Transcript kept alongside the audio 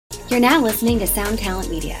You're now listening to Sound Talent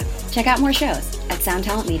Media. Check out more shows at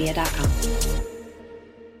soundtalentmedia.com.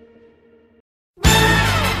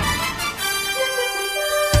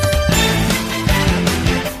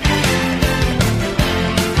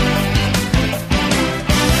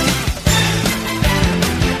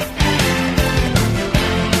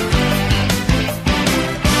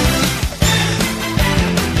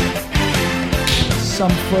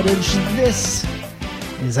 Some footage. This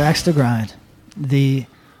is Axe to Grind, the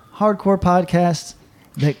hardcore podcast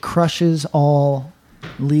that crushes all,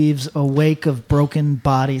 leaves a wake of broken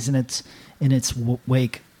bodies in its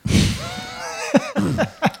wake.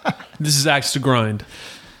 This is Axe to Grind,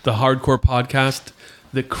 the hardcore podcast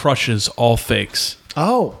that crushes all fakes.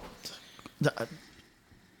 Oh,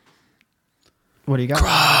 what do you got?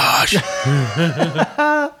 Crush.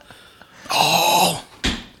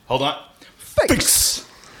 Hold on. Fakes.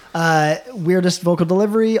 Weirdest vocal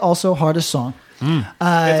delivery, also hardest song. It's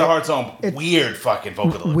a hard song. Weird fucking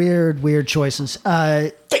vocal delivery. Weird choices.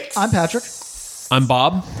 I'm Patrick. I'm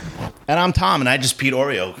Bob. And I'm Tom, and I just peed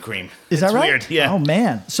Oreo cream. Is that right? Weird, yeah. Oh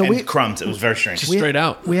man. So And crumbs. It was very strange. Just straight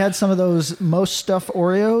out. We had some of those most stuff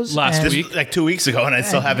Oreos Last and- week. Like 2 weeks ago, and I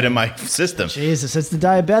still have it in my system. Jesus, it's the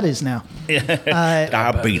diabetes now.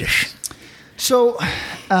 Diabetes. So,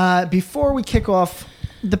 before we kick off,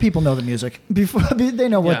 the people know the music. Before they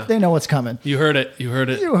know what Yeah. they know what's coming. You heard it. You heard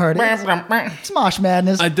it. You heard it. It's Mosh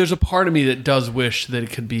Madness. There's a part of me that does wish that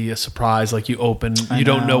it could be a surprise, like you open, you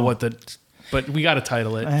don't know what the... But we got to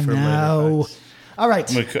title it I for know. later. All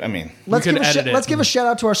right. I mean, Let's could give edit it. let's give a shout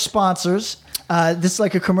out to our sponsors. This is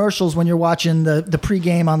like a commercials when you're watching the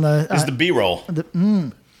pregame on the. it's the B-roll.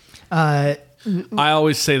 I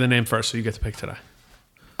always say the name first, so you get to pick today.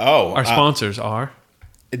 Our sponsors are...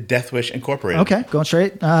 Death Wish Incorporated. Okay, going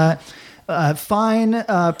straight. Fine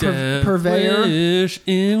purveyor. Wish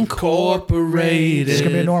Incorporated. Is this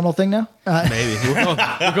gonna be a normal thing now? Maybe.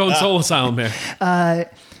 We're going Soul Asylum here.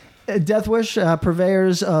 Death Wish,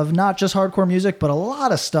 purveyors of not just hardcore music, but a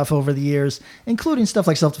lot of stuff over the years, including stuff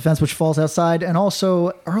like Self Defense, which falls outside, and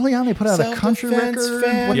also early on they put out a country record.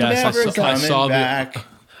 Yes, I saw back. the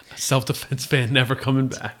Self-Defense Band never coming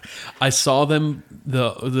back. I saw them,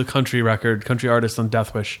 the country artist on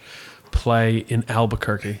Death Wish, play in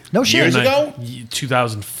Albuquerque. No shit. Years ago?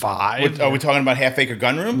 2005. Are we talking about Half Acre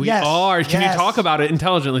Gun Room? We Yes, are. Can yes. you talk about it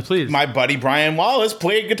intelligently, please? My buddy Brian Wallace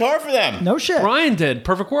played guitar for them. No shit. Brian did.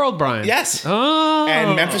 Perfect World, Brian. Yes. Oh.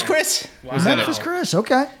 And Memphis Chris was in Memphis it. Chris.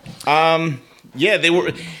 Okay. Yeah, they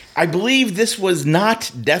were. I believe this was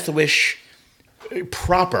not Death Wish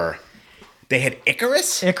proper. They had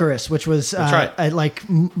Icarus. Which was right.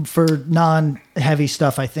 for non-heavy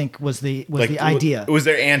stuff. I think was the idea. It was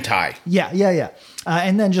their anti. Yeah.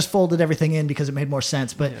 And then just folded everything in because it made more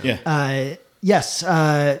sense. But Yeah. yes.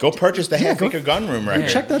 Go purchase the Half go- Acre Gun Room record.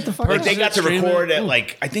 Check that the fuck out. They got to Stream record it.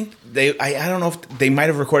 at I think I don't know if they might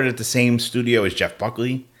have recorded at the same studio as Jeff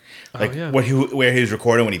Buckley, yeah. where he was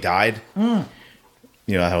recording when he died.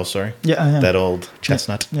 You know that whole story? Yeah. That old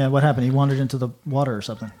chestnut. Yeah. What happened? He wandered into the water or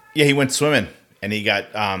something. Yeah, he went swimming and he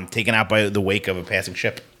got taken out by the wake of a passing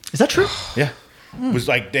ship. Is that true? Yeah, it was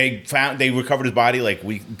like they recovered his body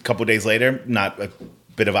a couple of days later. Not a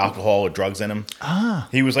bit of alcohol or drugs in him.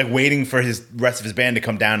 He was waiting for his rest of his band to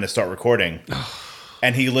come down to start recording,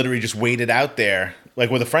 and he literally just waited out there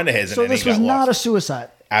with a friend of his. So and then this he was got not a lost. suicide.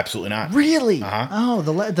 Absolutely not. Really? Uh-huh. Oh,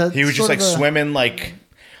 the He was just sort of a- swimming,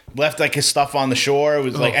 left his stuff on the shore. It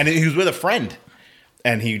was and he was with a friend,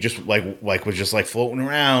 and he just was just floating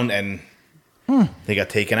around, and they got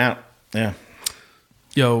taken out. Yeah.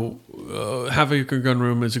 Yo, Half Acre Gun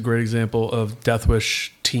Room is a great example of Death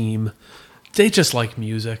Wish team. They just like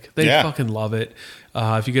music. They fucking love it.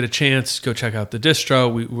 If you get a chance, go check out the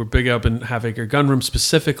distro. We're big up in Half Acre Gun Room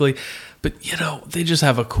specifically. But, they just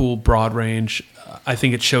have a cool broad range. I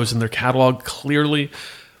think it shows in their catalog clearly.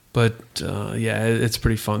 But, it's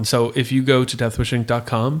pretty fun. So if you go to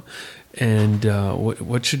deathwishing.com and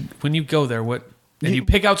when you go there, and you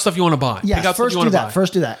pick out stuff you want to buy. Yeah, pick out first stuff you do want to that.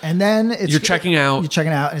 First do that. And then You're checking out. You're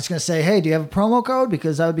checking out, and it's going to say, hey, do you have a promo code?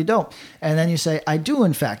 Because that would be dope. And then you say, I do,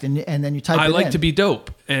 in fact. And then you type it in. I like to be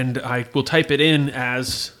dope. And I will type it in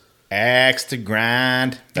as... Axe to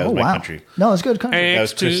Grind. That was my country. No, it's good country.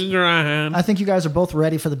 was Chris- to grind. I think you guys are both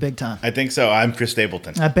ready for the big time. I think so. I'm Chris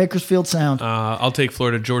Stapleton. At Bakersfield Sound. I'll take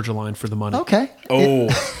Florida Georgia line for the money. Okay.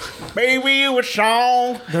 Baby, you a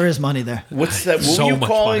song. There is money there. What's that? What So were you much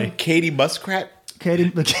calling money. Katie Muskrat? Katie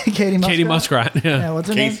Muskrat. Katie Muskrat. Yeah, Yeah. what's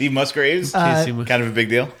her name? Casey Musgraves? Casey Mus- Kind of a big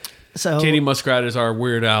deal. So Katie Muskrat is our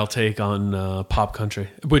Weird Al take on pop country,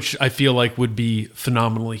 which I feel like would be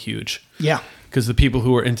phenomenally huge. yeah. Because the people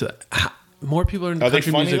who are into more people are into Are they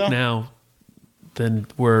country funny, music though? now than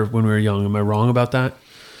were when we were young. Am I wrong about that?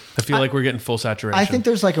 I feel like we're getting full saturation. I think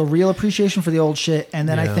there's like a real appreciation for the old shit, and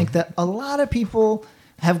then I think that a lot of people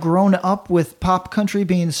have grown up with pop country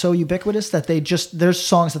being so ubiquitous that there's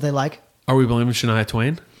songs that they like. Are we blaming Shania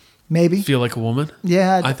Twain? Maybe. Feel like a woman?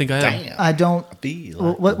 Yeah. I think I am. Damn. I don't.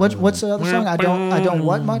 Feel like What's the other song? I don't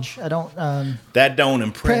what much? I don't. that don't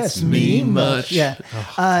impress me much. Yeah.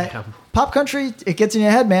 Damn. Pop country, it gets in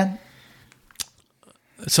your head, man.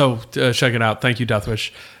 So check it out. Thank you,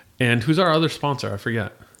 Deathwish. And who's our other sponsor? I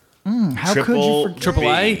forget. How could you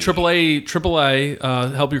forget?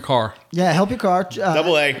 AAA, help your car. Yeah, help your car.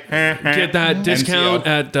 Double A. Get that discount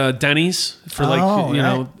MCO. at Denny's for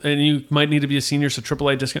and you might need to be a senior, so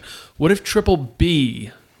AAA discount. What if Triple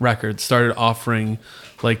B Records started offering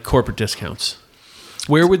like corporate discounts?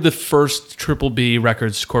 Where would the first Triple B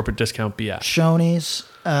Records corporate discount be at? Shoney's,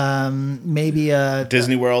 maybe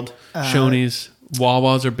Disney World. Shoney's.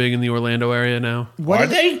 Wawa's are big in the Orlando area now. Are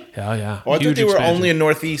they? Yeah. Oh, I thought they were only in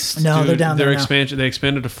Northeast. No, they're down there now. They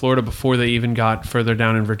expanded to Florida before they even got further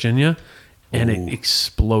down in Virginia, and it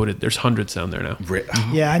exploded. There's hundreds down there now.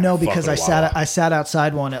 Yeah, I know because I Wawa. sat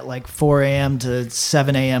outside one at like 4 a.m. to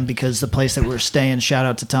 7 a.m. because the place that we were staying, shout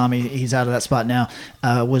out to Tommy, he's out of that spot now,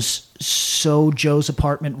 was so Joe's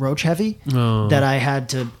apartment roach heavy that I had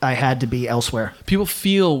to be elsewhere. People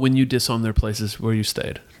feel when you diss on their places where you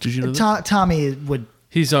stayed. Did you know that? Tommy would.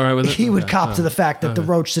 He's all right with it? He would Okay. cop to the fact that the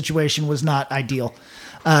roach situation was not ideal.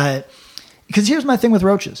 Because here's my thing with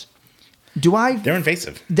roaches. They're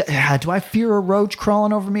invasive. Do I fear a roach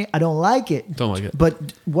crawling over me? I don't like it. Don't like it.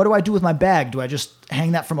 But what do I do with my bag? Do I just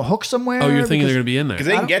hang that from a hook somewhere? Oh, you're thinking Because- they're going to be in there. Because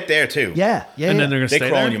they can get there too. Yeah. And then they're going to They stay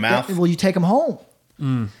crawl there? in your mouth. Well, you take them home.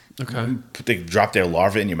 Okay. They drop their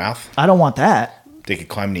larva in your mouth. I don't want that. They could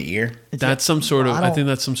climb the ear. That's some sort of, I I don't- think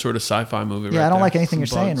that's some sort of sci-fi movie. Yeah, right I don't there. like anything Some you're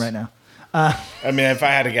saying bugs. right now. I mean, if I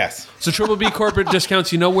had to guess. So Triple B corporate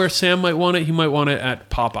discounts, you know where Sam might want it? He might want it at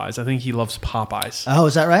Popeyes. I think he loves Popeyes. Oh,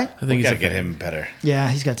 is that right? I We think gotta he's get him better. Yeah,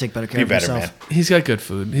 he's got to take better care Be of better, himself. man. He's got good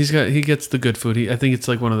food. He gets the good food. I think it's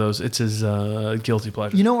like one of those. It's his guilty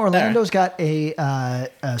pleasure. You know, Orlando's got a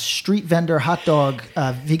street vendor hot dog,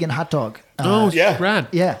 vegan hot dog. Yeah. rad.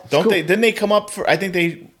 Yeah. it's Don't cool. they? Didn't they come up for? I think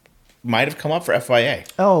they might have come up for FYA.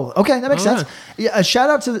 Oh, okay, that makes All sense. Yeah, shout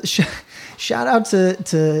out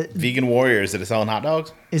to Vegan warriors that are selling hot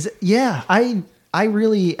dogs. Yeah, I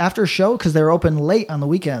really after a show because they're open late on the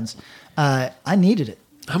weekends. I needed it.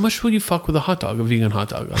 How much would you fuck with a hot dog, a vegan hot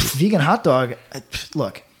dog? Vegan hot dog.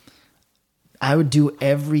 Look, I would do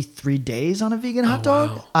every 3 days on a vegan hot dog.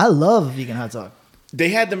 wow. I love a vegan hot dog. They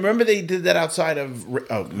had them. Remember they did that outside of.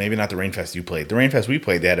 Oh, maybe not the Rainfest you played. The Rainfest we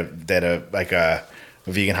played. They had a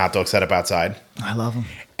vegan hot dog set up outside. I love them.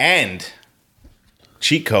 And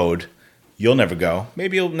cheat code. You'll never go.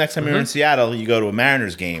 Maybe next time you're in Seattle, you go to a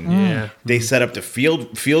Mariners game. Yeah. They set up the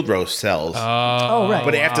field roast cells. Oh, right.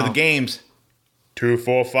 But after the games, 2,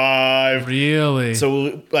 4, 5. Really?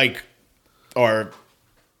 So like, our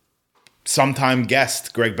sometime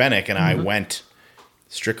guest Greg Bennick and I went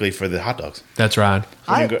strictly for the hot dogs. That's rad.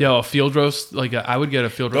 I- Yo, a field roast, like I would get a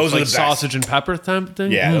field roast, Those are like the best. sausage and pepper type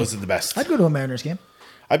thing. Yeah, those are the best. I'd go to a Mariners game.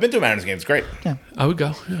 I've been to a Mariners game. It's great. I would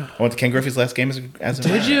go. Yeah. I went to Ken Griffey's last game as a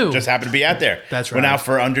Mariner. you? Just happened to be out there. That's Went right. out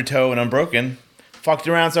for Undertow and Unbroken. Fucked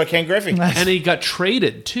around, saw Ken Griffey. And he got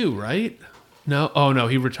traded too, right? No. Oh no,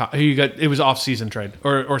 he retired. It was off-season trade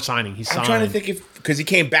or signing. He signed. I'm trying to think because he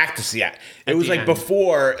came back to Seattle. It At was the like end.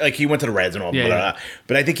 before, like he went to the Reds and all. Yeah, blah, yeah. blah.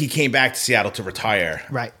 But I think he came back to Seattle to retire.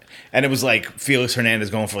 Right. And it was like Felix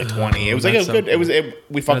Hernandez going for like 20. It was like that's a good. so It was. cool.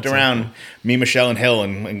 We fucked That's so around, cool. me, Michelle, and Hill,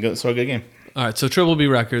 and saw a good game. All right, so Triple B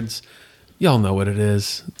Records, y'all know what it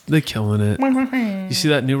is. They're killing it. You see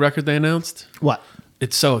that new record they announced? What?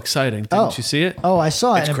 It's so exciting. Didn't you see it? Oh, I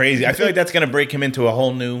saw it. It's crazy. I feel like that's going to break him into a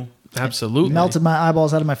whole new. Absolutely. Melted my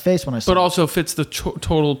eyeballs out of my face when I saw But it. also fits the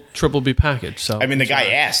total Triple B package. So I mean, the guy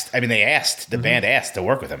asked. I mean, they asked. The band asked to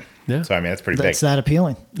work with him. Yeah. So I mean, that's pretty That's big. that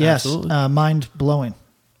appealing. Yes. Absolutely. Mind blowing.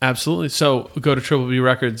 Absolutely. So go to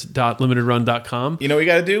triplebrecords.limitedrun.com. You know what you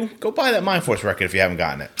got to do? Go buy that Mind Force record if you haven't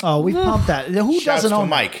gotten it. Oh, we pumped that. Who Shouts doesn't to own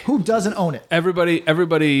Mike. it? Who doesn't own it?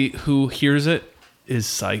 Everybody who hears it is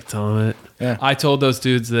psyched on it. Yeah. I told those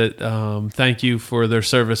dudes that thank you for their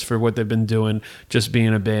service for what they've been doing, just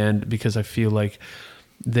being a band, because I feel like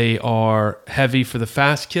they are heavy for the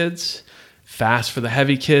fast kids, fast for the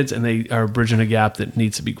heavy kids, and they are bridging a gap that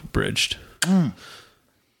needs to be bridged.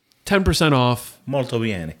 10% off. Molto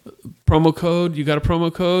bene. Promo code. You got a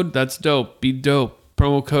promo code? That's dope. Be dope.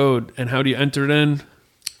 Promo code. And how do you enter it in?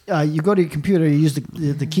 you go to your computer, you use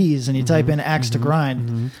the keys, and you type in Axe to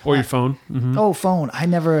Grind. Or your phone. Oh, phone. I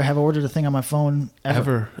never have ordered a thing on my phone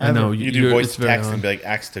ever. I know. You do voice to text and be like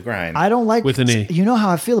Axe to Grind. I don't like with an E. You know how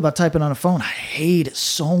I feel about typing on a phone. I hate it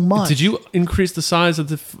so much. Did you increase the size of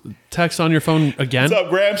the text on your phone again? What's up,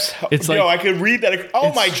 Gramps? It's Yo, I could read that.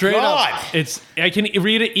 Oh my God! I can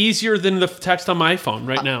read it easier than the text on my phone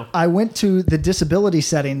right now. I went to the disability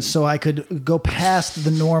settings so I could go past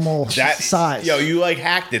the normal size. Yo, you like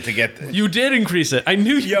hacked it to get. You did increase it. I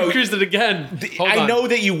knew you increased it again. I know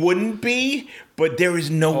that you wouldn't be, but there is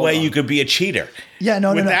no way you could be a cheater. Yeah,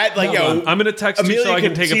 no. That, like, yo, I'm gonna text Amelia you so I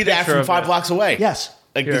can take a see picture that from of 5 it. blocks away. Yes.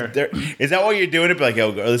 Like, is that why you're doing it? Be like,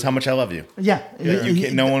 yo, girl, this is how much I love you. Yeah.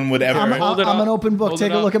 No one would ever. I'm an open book.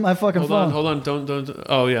 Take a look at my fucking phone. Hold on. Don't.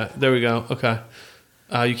 Oh, yeah. There we go. Okay.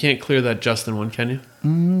 You can't clear that Justin one, can you?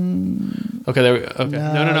 Okay, there we go. Okay.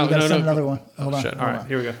 No. You gotta send another one. Hold on. Shit. All right,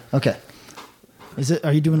 here we go. Okay.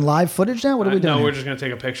 Are you doing live footage now? What are we doing? No, here? we're just going to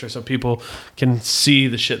take a picture so people can see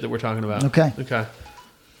the shit that we're talking about. Okay.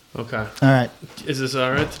 All right. Is this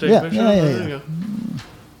all right to take Yeah, a picture? yeah. There you go.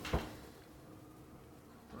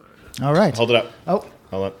 All right. Hold it up. Oh.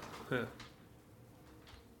 Hold on.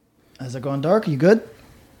 Is it going dark? You good?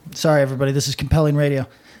 Sorry, everybody. This is compelling radio.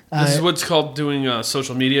 This is what's called doing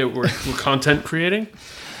social media. We're content creating.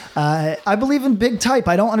 I believe in big type.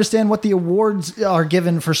 I don't understand what the awards are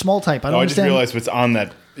given for small type. I don't just understand. realized what's on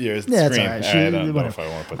that screen. It's all right. I don't know if I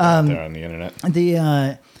want to put that out there on the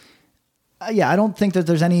internet. I don't think that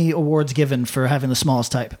there's any awards given for having the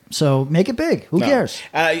smallest type. So make it big. Who cares?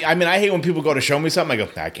 I mean, I hate when people go to show me something. I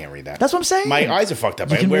go, I can't read that. That's what I'm saying. My eyes are fucked up.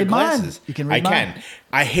 You I can wear read mine. glasses. You can read mine.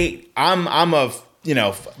 I hate. I'm a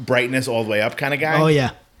brightness all the way up kind of guy. Oh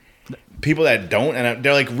yeah. People that don't, and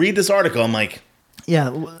they're like, read this article. I'm like,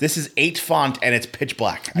 yeah. This is 8 font and it's pitch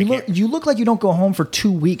black. You look like you don't go home for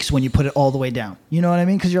 2 weeks when you put it all the way down. You know what I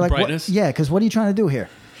mean? Because you're like, brightness? Because what are you trying to do here?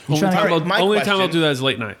 Only time I'll do that is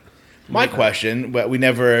late night. My question, but we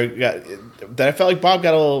never got that. I felt like Bob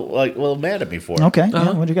got a little mad at me for. Okay,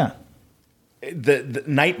 yeah, what do you got? The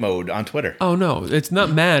night mode on Twitter. Oh no, it's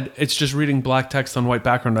not mad. It's just reading black text on white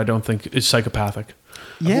background. I don't think is psychopathic.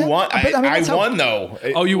 Yeah, Who won? I won though.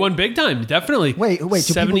 Oh, you won big time, definitely. Wait.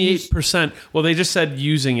 78%. Well, they just said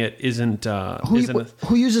using it isn't. Who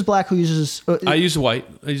uses black? Who uses? I use white.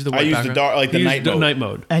 I use the white. I use background. the dark, like the night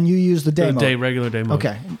mode. And you use the day mode. Regular day mode.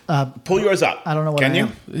 Okay. Pull yours up. I don't know what. Can I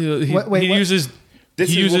you? He uses.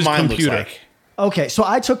 This he is uses what mine computer. looks like. Okay, so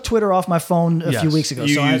I took Twitter off my phone a few weeks ago.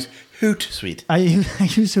 You so use Hootsuite. I use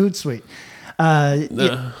Hootsuite.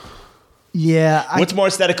 What's more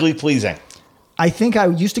aesthetically pleasing? I think I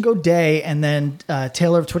used to go day, and then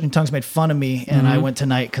Taylor of Twitching Tongues made fun of me, and I went to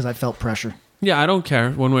night because I felt pressure. Yeah, I don't care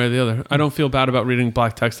one way or the other. I don't feel bad about reading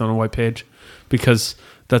black text on a white page because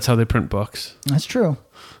that's how they print books. That's true.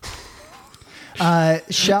 I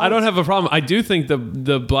don't have a problem. I do think the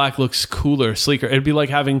black looks cooler, sleeker. It'd be like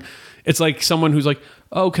it's like someone who's like,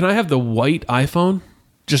 oh, can I have the white iPhone?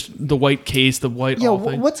 Just the white case, the white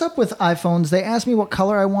thing. What's up with iPhones? They asked me what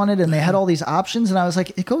color I wanted, and they had all these options, and I was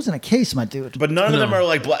like, it goes in a case, my dude. But none of them are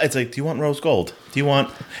like black. It's like, do you want rose gold? Do you want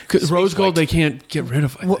rose gold? They can't get rid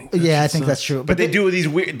of. I think that's true. But they do these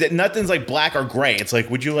weird. Nothing's like black or gray. It's like,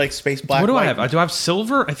 would you like space black? What do I have? Do I have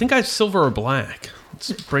silver? I think I have silver or black.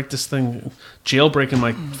 Let's break this thing. Jailbreaking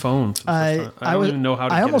my phone. I don't even know how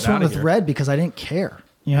to. I almost went with here. red because I didn't care.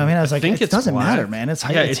 You know what I mean? I was like, it doesn't matter, man. It's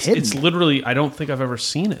hidden. It's literally. I don't think I've ever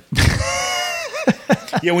seen it.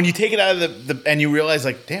 Yeah, when you take it out of the and you realize,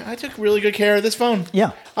 like, damn, I took really good care of this phone.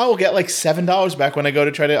 Yeah, I will get like $7 back when I go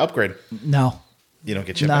to try to upgrade. No, you don't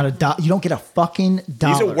get shit. Not back. You don't get a fucking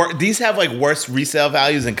dollar. These have like worse resale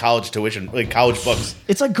values than college tuition, like college books.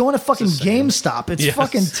 It's like going to fucking GameStop. It's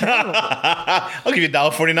fucking terrible. I'll give you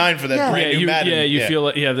 $1.49 for that brand new Madden. You feel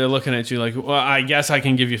like they're looking at you like, well, I guess I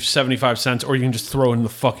can give you 75 cents, or you can just throw in the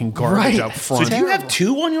fucking garbage out front. So do you have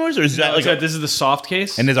two on yours, or is that like this is the soft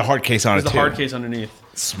case, and there's a hard case on it? There's a hard case underneath.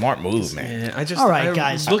 Smart move, man. Yeah, all right,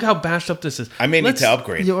 guys. Look how bashed up this is. I may need to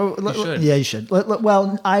upgrade. You should.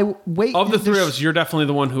 Well, I wait. Of the three of us, you're definitely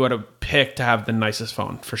the one who had to pick to have the nicest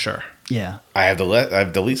phone for sure. Yeah, I have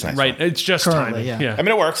the least nice. Right, phone. it's just currently, time. Yeah. I mean,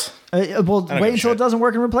 it works. Wait until it doesn't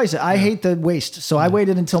work and replace it. I hate the waste, so I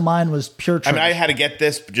waited until mine was pure trash. I mean, I had to get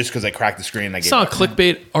this just because I cracked the screen. And I saw a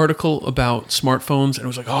clickbait article about smartphones, and it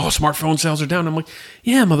was like, "Oh, smartphone sales are down." I'm like,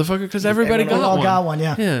 "Yeah, motherfucker, because everybody got one.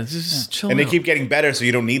 Yeah, just chill. And they keep getting better, so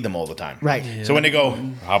you don't need them all the time. Right. Yeah. So when they go,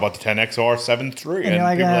 how about the 10XR 7 III? And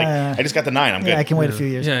like, people are like, I just got the 9. I'm good. I can wait a few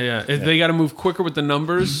years. Yeah. They got to move quicker with the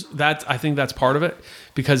numbers. I think that's part of it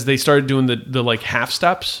because they started doing the like half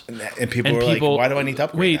steps. And people were like, why do I need to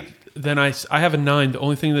upgrade? then I have a 9. The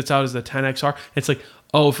only thing that's out is the 10XR. It's like,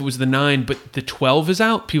 oh, if it was the 9, but the 12 is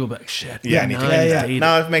out, people be like, shit. Yeah, the 9 yeah. is dated.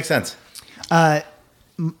 No, it makes sense.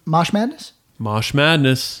 Mosh Madness. Mosh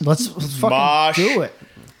Madness. Let's fucking Mosh do it.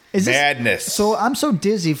 Is this, Madness. so I'm so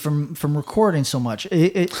dizzy from recording so much.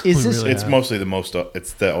 Is this? really It's mostly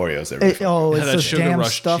it's the Oreos. That It's that this sugar damn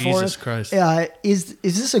rush, stuff. Jesus Oreos. Christ.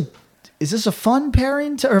 Is this a fun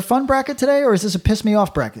pairing or fun bracket today, or is this a piss me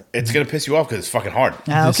off bracket? It's gonna piss you off because it's fucking hard.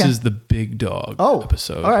 This Okay. is the big dog Oh,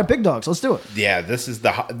 episode. all right, big dogs. Let's do it. Yeah, this is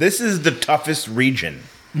the toughest region.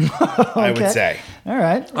 I would say. All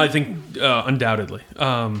right. I think undoubtedly.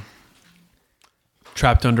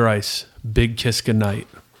 Trapped Under Ice, Big Kiss Goodnight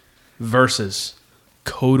versus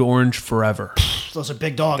Code Orange Forever. Those are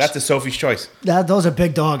big dogs. That's a Sophie's choice. Those are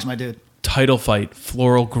big dogs, my dude. Title Fight,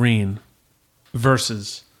 Floral Green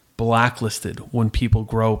versus Blacklisted, When People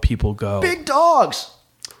Grow, People Go. Big dogs.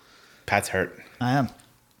 Pat's hurt. I am.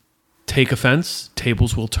 Take Offense,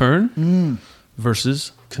 Tables Will Turn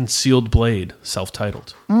versus Concealed Blade,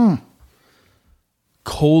 self-titled.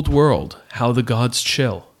 Cold World, How the Gods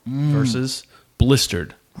Chill versus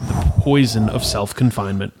Blistered, The Poison of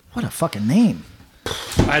Self-Confinement. What a fucking name.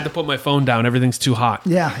 I had to put my phone down. Everything's too hot.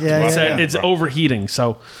 Yeah. It's overheating,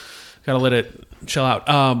 so got to let it chill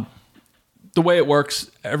out. The way it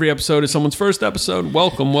works, every episode is someone's first episode.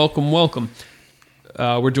 Welcome.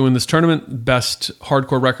 We're doing this tournament, best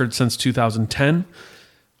hardcore record since 2010.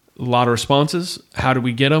 A lot of responses. How did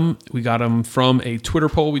we get them? We got them from a Twitter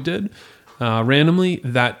poll we did randomly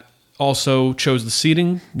that also chose the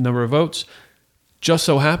seating, number of votes. Just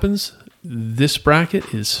so happens, this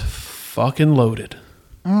bracket is fucking loaded.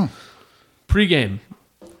 Pre-game.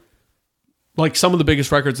 Like some of the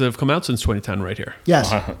biggest records that have come out since 2010 right here.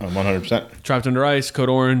 Yes. 100%. Trapped Under Ice, Code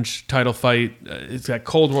Orange, Title Fight. It's that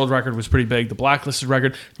Cold World record was pretty big. The Blacklisted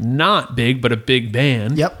record, not big, but a big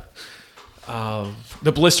band. Yep.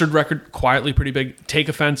 The Blistered record, quietly pretty big. Take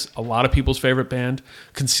Offense, a lot of people's favorite band.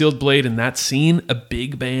 Concealed Blade in that scene, a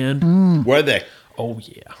big band. Were they? Oh,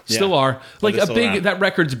 yeah. Still are. Like they're a still big, around. that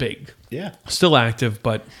record's big. Yeah. Still active,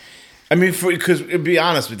 but I mean, because to be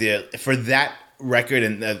honest with you, for that record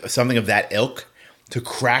and something of that ilk to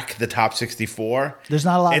crack the top 64, There's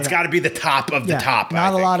not a lot. it's got to be the top of the top. Not I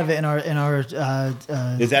a think. lot of it in our.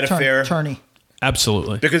 Is that a fair tourney?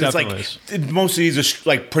 absolutely. Because Definitely it's like most of these are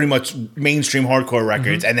like pretty much mainstream hardcore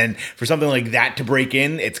records, and then for something like that to break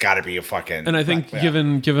in, it's got to be a fucking. And I think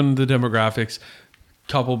given the demographics,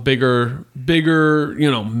 couple bigger,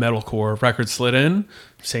 metalcore records slid in.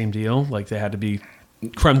 Same deal. Like they had to be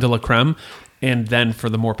creme de la creme. And then for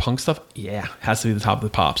the more punk stuff, has to be the top of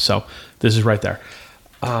the pops. So this is right there.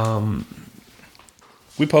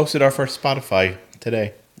 We posted our first Spotify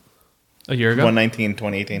today. A year ago?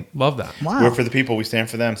 1/19/2018. Love that. Wow. We're for the people. We stand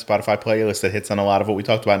for them. Spotify playlist that hits on a lot of what we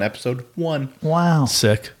talked about in episode 1. Wow.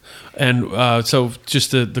 Sick. And so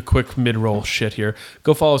just the quick mid-roll shit here.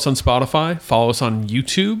 Go follow us on Spotify. Follow us on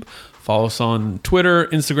YouTube. Follow us on Twitter,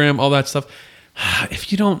 Instagram, all that stuff.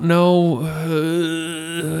 If you don't know,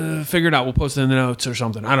 figure it out. We'll post it in the notes or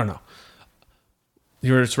something. I don't know.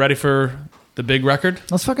 You're just ready for the big record?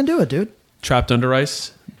 Let's fucking do it, dude. Trapped Under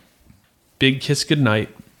Ice, Big Kiss Goodnight,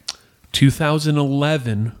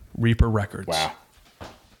 2011 Reaper Records. Wow.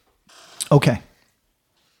 Okay.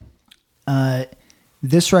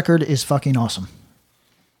 This record is fucking awesome.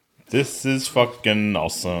 This is fucking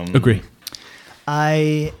awesome. Agree.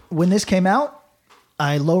 When this came out,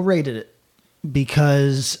 I low rated it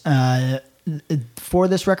because for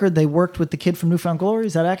this record they worked with the kid from Newfound Glory.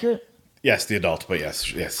 Is that accurate? Yes, the adult, but yes.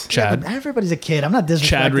 Chad. But everybody's a kid. I'm not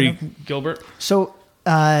disrespecting Chadry him. Gilbert. So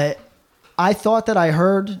I thought that I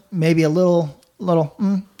heard maybe a little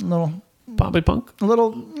Poppy Punk. a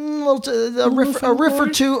riff or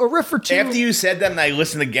two. After you said that and I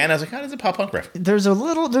listened again, I was like, how does it pop punk riff? There's a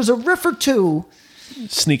riff or two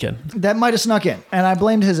Sneak in. that might have snuck in, and I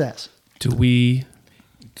blamed his ass. Do we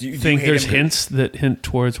Do you think hate there's him? hints that hint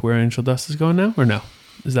towards where Angel Dust is going now, or no?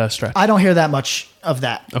 Is that a stretch? I don't hear that much of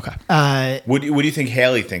that. Okay. What do you think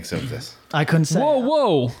Haley thinks of this? I couldn't say.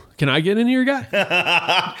 Whoa. Can I get in here,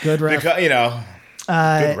 guy? Good ref. Because,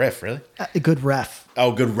 good riff, really? Good ref.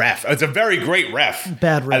 Oh, good ref. It's a very great ref.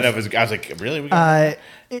 Bad ref. I was like, really?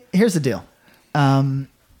 Here's the deal.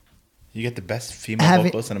 You get the best female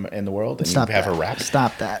Having- vocalist in the world, and Stop you have that. her rap?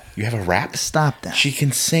 Stop that. You have her rap? Stop that. She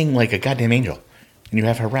can sing like a goddamn angel, and you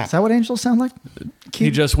have her rap. Is that what angels sound like?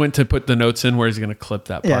 He just went to put the notes in where he's going to clip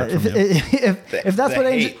that part Yeah. from you. If that's what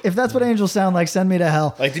hate. if that's what angels sound like, send me to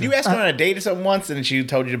hell. Like, did you ask her on a date or something once, and she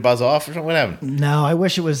told you to buzz off or something? What happened? No, I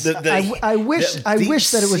wish it was. I wish that it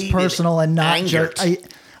was deep-seated personal and not anger. just.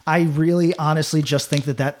 I really honestly just think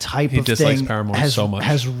that type of dislikes thing Paramore so much.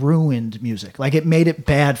 has ruined music. Like it made it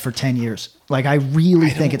bad for 10 years. Like I really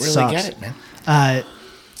think it really sucks. get it, man.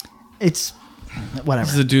 It's whatever.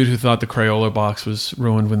 This is the dude who thought the Crayola box was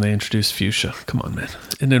ruined when they introduced fuchsia. Come on, man.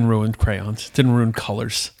 It didn't ruin crayons. It didn't ruin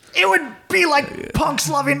colors. It would be like punks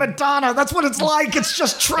loving Madonna. That's what it's like. It's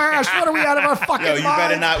just trash. What are we out of our fucking Yo, you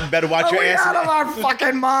minds? better watch Are your we ass. out of our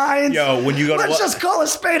fucking minds? Yo, when you go to Let's just call a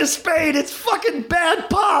spade a spade. It's fucking bad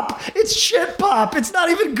pop. It's shit pop. It's not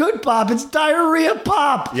even good pop. It's diarrhea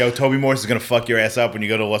pop. Yo, Toby Morse is gonna fuck your ass up when you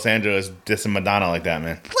go to Los Angeles dissing Madonna like that,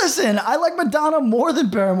 man. Listen, I like Madonna more than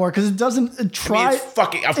Paramore because it doesn't try.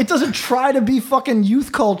 It doesn't try to be fucking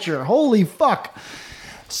youth culture. Holy fuck.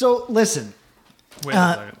 So listen. Wait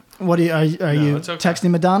a second. What are you it's okay.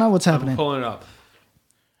 texting Madonna? What's happening? I'm pulling it up.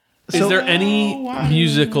 Is there any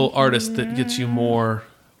musical artist that gets you more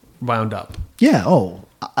wound up? Yeah. Oh,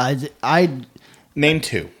 I Name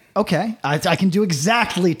 2. okay. I can do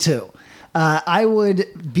exactly 2. I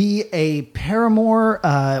would be a Paramore.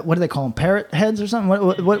 What do they call them? Parrot heads or something?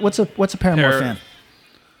 What's a Paramore fan?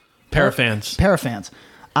 Parafans. Parafans.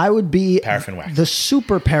 I would be Paraffin wax. the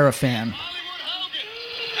super parafan.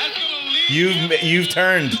 You've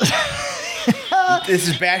turned. This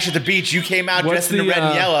is Bash at the Beach. You came out dressed in the red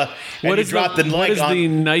and yellow, and you dropped the what leg is on. the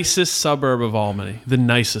nicest suburb of Albany? The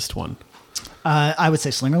nicest one. I would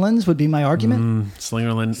say Slingerlands would be my argument.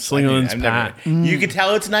 Slingerland's Pat. You can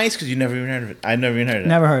tell it's nice because you never even heard of it. I never even heard of it.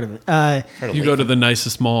 Never heard of it. Heard of You Lathan. go to the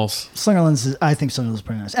nicest malls. Slingerlands, I think Slingerlands is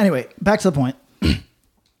pretty nice. Anyway, back to the point.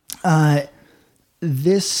 I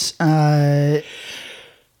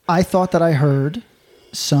thought that I heard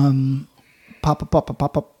some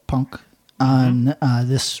pop punk on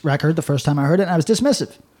this record the first time I heard it, and I was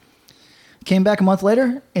dismissive. Came back a month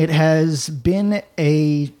later. It has been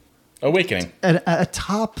a Awakening.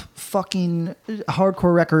 top fucking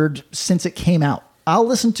hardcore record since it came out. I'll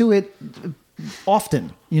listen to it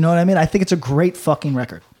often. You know what I mean? I think it's a great fucking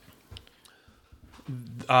record.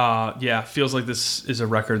 Yeah, feels like this is a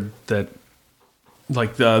record that,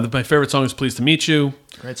 like my favorite song is "Pleased to Meet You."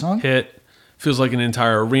 Great song. Hit. Feels like an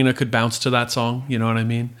entire arena could bounce to that song. You know what I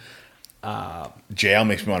mean? Jail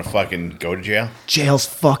makes me want to fucking go to jail. Jail's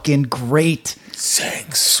fucking great.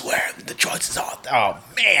 Sing, swear, the choice is off. Oh,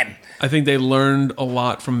 man. I think they learned a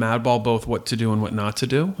lot from Madball, both what to do and what not to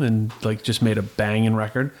do, and like just made a banging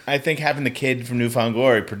record. I think having the kid from Newfound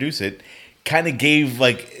Glory produce it kind of gave,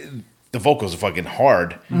 like, the vocals are fucking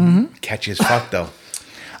hard. Catchy as fuck, though.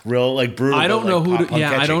 Real, like, brutal. I don't but, know like, who. pop punk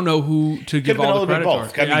catchy. I don't know who to give been all a the little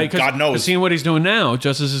credit bit both. I mean, God knows. Seeing what he's doing now,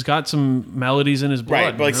 Justice has got some melodies in his blood.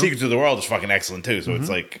 Right, but like you know? Secrets of the World is fucking excellent too. So it's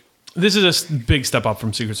like This is a big step up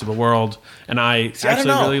from Secrets of the World, and I I don't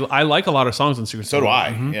know. I like a lot of songs on Secrets. so of the do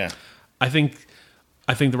World. I. Yeah. I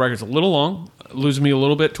think the record's a little long, losing me a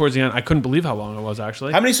little bit towards the end. I couldn't believe how long it was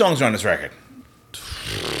actually. How many songs are on this record?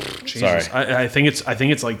 Jesus. Sorry. I think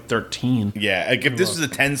it's like 13. Yeah, like if this was a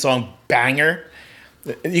 10-song banger,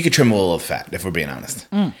 you could trim a little of fat, if we're being honest.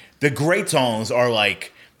 The great songs are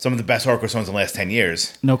like some of the best hardcore songs in the last 10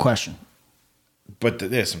 years. No question. But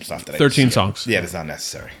there's some stuff that 13 I just, songs. Yeah, that's not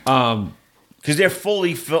necessary. Because they're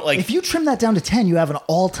fully filled. Like, If you trim that down to 10, you have an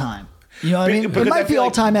all-time. You know what I mean? Because It I might be feel like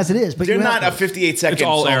all-time as it is, but they're you not a have 58-second It's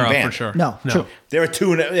all song era band. for sure. No, true. They're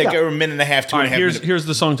a minute and a half, two All and a right, half minutes. here's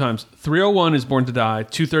the song times. 3:01 is Born to Die.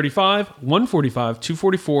 2:35, 1:45,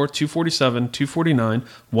 2:44, 2:47, 2:49,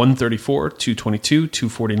 1:34, 2:22,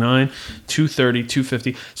 2:49, 2:30,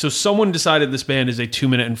 2:50. So someone decided this band is a 2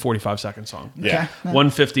 minute and 45 second song. Yeah.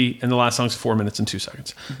 1:50, and the last song's 4 minutes and 2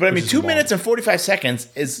 seconds. But I mean, which is 2 long. minutes and 45 seconds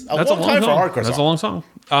is a That's long a long time for a song. hardcore That's a song. long song.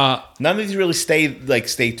 None of these really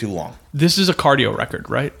stay too long. This is a cardio record,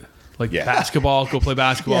 right? Like Yeah. basketball, go play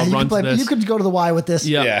basketball, Yeah, run to this. you could go to the Y with this.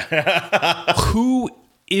 Yeah. Yeah. Who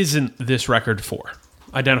isn't this record for?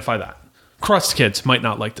 Identify that. Crust Kids might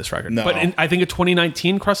not like this record. No. But I think a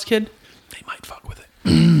 2019 Crust Kid, they might fuck with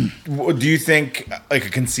it. Do you think like a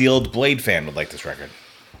Concealed Blade fan would like this record?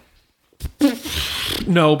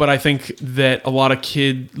 No, but I think that a lot of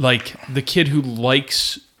the kid who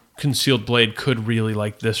likes Concealed Blade could really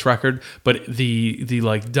like this record, but the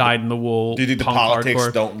like dyed in the wool. Do you think the punk politics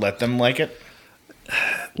hardcore, don't let them like it?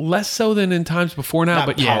 less so than in times before now? Not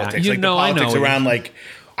but politics. yeah, like I the politics know around like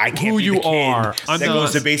I can't Who be you the kid are. I'm that not-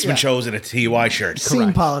 goes to basement yeah. shows in a TY shirt. Scene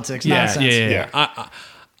Correct. politics. Yeah, nonsense. yeah.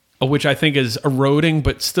 Which I think is eroding,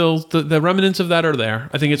 but still the remnants of that are there.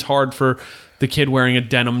 I think it's hard for the kid wearing a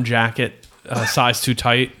denim jacket, size too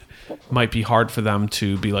tight. Might be hard for them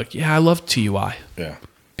to be like, yeah, I love TUI. Yeah.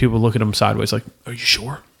 People look at him sideways like, are you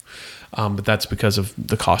sure? But that's because of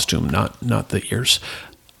the costume, not the ears.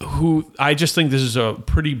 I just think this is a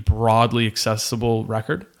pretty broadly accessible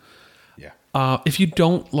record. If you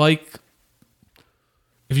don't like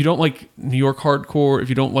New York hardcore, if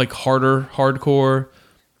you don't like harder hardcore,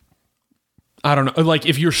 I don't know. Like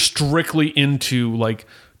if you're strictly into like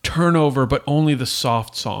Turnover, but only the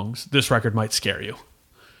soft songs, this record might scare you.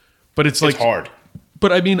 But it's like hard.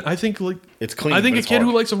 But I mean, I think like it's clean. I think a kid hard.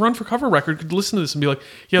 who likes a Run for Cover record could listen to this and be like,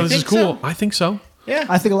 "Yeah, this is cool." So? I think so. Yeah,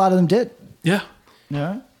 I think a lot of them did. Yeah.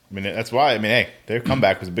 Yeah. I mean, that's why. I mean, hey, their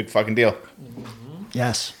comeback was a big fucking deal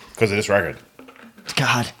Yes. because of this record.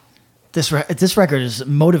 God, this record is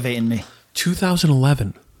motivating me,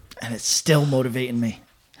 2011. and it's still motivating me.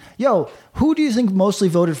 Yo, who do you think mostly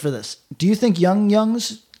voted for this? Do you think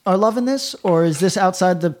Youngs are loving this, or is this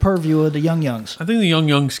outside the purview of the Youngs? I think the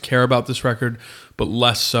Youngs care about this record, but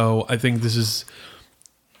less so. I think this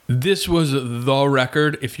was the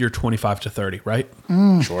record if you're 25 to 30, right?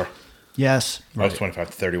 Sure. Yes. I was 25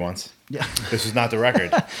 to 30 once. Yeah. This was not the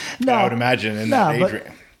record. No. I would imagine in that age but- range.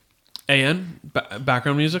 AN,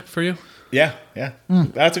 background music for you? Yeah.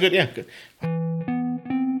 That's a good, good.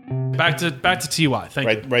 Back to TY.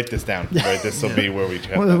 Thank you. Write this down. Right, this will be where we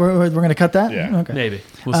check. We're going to cut that? Yeah. Okay. Maybe.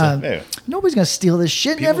 We'll see. Yeah. Nobody's going to steal this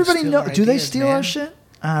shit. People Everybody steal know. our Do they ideas, steal man. our shit?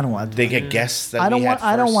 I don't want. They get guests that I don't we want.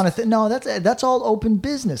 had I don't first. want to. No, that's all open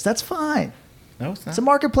business. That's fine. No, it's not. It's a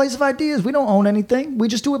marketplace of ideas. We don't own anything. We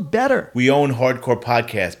just do it better. We own Hardcore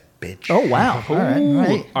Podcast, bitch. Oh wow! All right,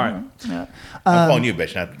 right. All right. I'm calling you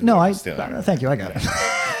bitch, not No, I. stealing. Thank you. I got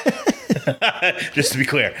it. Just to be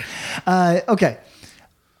clear. Okay.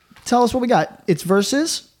 Tell us what we got. It's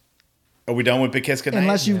verses. Are we done with Big Kiss Goodnight?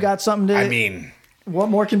 Unless you've got something to. I mean, what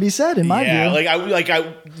more can be said in my yeah,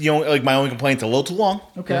 view? like my only complaint's a little too long.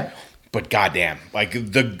 Okay. But goddamn, like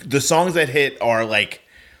the songs that hit are like,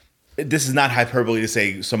 this is not hyperbole to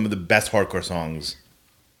say some of the best hardcore songs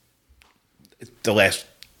the last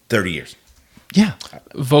 30 years. Yeah.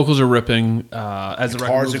 Vocals are ripping. As the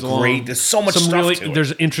record Guitars moves are along. great. There's so much stuff to it.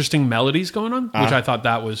 There's interesting melodies going on, which I thought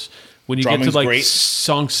that was when you get to Drumming's like great.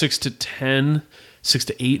 song 6 to 10, 6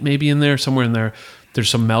 to 8 maybe in there, somewhere in there. There's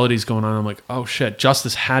some melodies going on. I'm like, oh shit,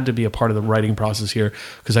 Justice had to be a part of the writing process here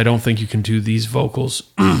because I don't think you can do these vocals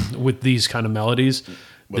with these kind of melodies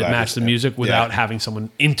that match the music without having someone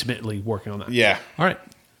intimately working on that. Yeah. All right.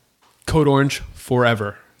 Code Orange,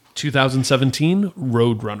 Forever. 2017,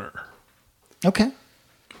 Roadrunner. Okay.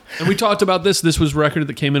 And we talked about this. This was a record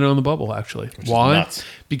that came in on the bubble, actually. Why? nuts.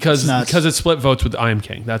 Because Nuts. it split votes with I Am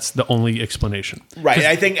King. That's the only explanation. Right.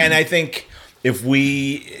 I think if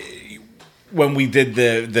when we did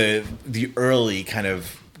the early kind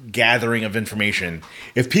of gathering of information,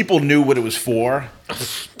 if people knew what it was for,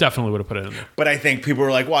 Definitely would have put it in there. but I think people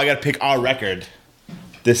were like, well, I got to pick our record.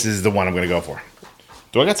 This is the one I'm going to go for.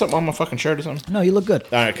 Do I got something on my fucking shirt or something? No, you look good. All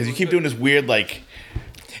right, because you keep doing this weird, like,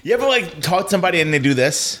 you ever like talk to somebody and they do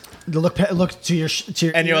this, Look to your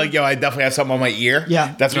and you're like, yo, I definitely have something on my ear.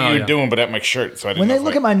 Yeah. that's what Oh, you were yeah. doing, but at my shirt. So I didn't When know they if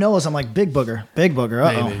look I- at my nose, I'm like, big booger.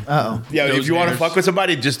 Uh Maybe. oh. yeah, if Nose you want to hairs. fuck with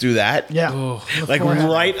somebody, just do that. Yeah. Like Forehead.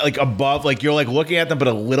 right, like above, like you're like looking at them, but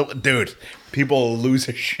a little, dude. People lose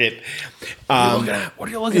their shit. What are you looking at? What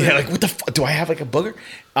are you looking Yeah, at? like what the fuck? Do I have like a booger?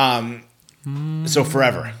 So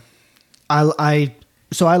Forever.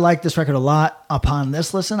 So I like this record a lot. Upon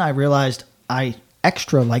this listen, I realized I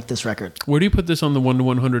extra like this record. Where do you put this on the 1 to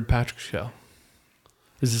 100 Patrick scale?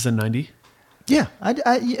 Is this a 90? Yeah,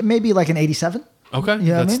 maybe like an 87. Okay.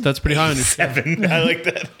 Yeah, I that's mean- that's pretty high on your scale. 7. I like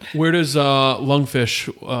that. Where does Lungfish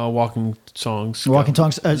Walking Songs go?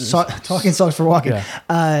 Talking songs for walking.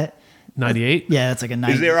 Yeah. 98? Yeah, that's like a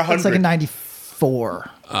 90. Is there 100? It's like a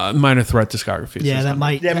 94. Minor Threat discography. Yeah, says that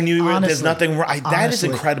might. Yeah, I mean, there's honestly, nothing wrong. That is honestly,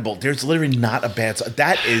 incredible. There's literally not a bad song.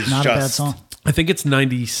 That is Not just a bad song. I think it's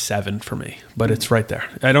 97 for me, but it's right there.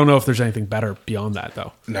 I don't know if there's anything better beyond that,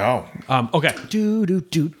 though. No. Okay. Do do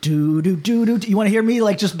do do do do do. You want to hear me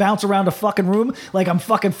like just bounce around a fucking room like I'm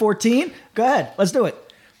fucking 14? Go ahead, let's do it.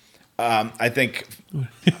 I think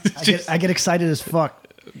I get excited as fuck.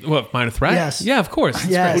 What, Minor Threat? Yes. Yeah, of course. It's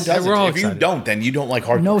Yes. great. Who doesn't. We're all If you excited. don't, then you don't like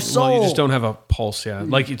hardcore. No soul. Well, you just don't have a pulse, yeah.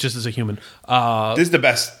 Like, it just as a human. This is the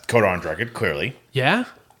best Code Orange record, clearly. Yeah?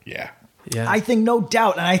 Yeah. Yeah. I think no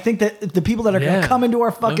doubt, and I think that the people that are going Yeah. to come into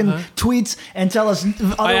our fucking tweets and tell us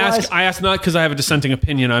otherwise. I ask not because I have a dissenting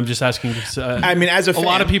opinion. I'm just asking. I mean, as a fan,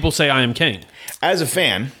 lot of people say I Am King. As a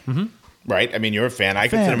fan, right? I mean, you're a fan. I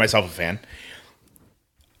consider myself a fan.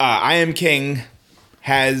 I Am King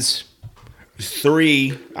has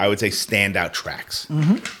 3, I would say, standout tracks.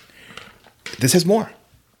 This has more.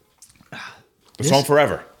 The song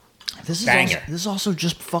Forever. Banger. This is also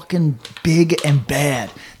just fucking big and bad.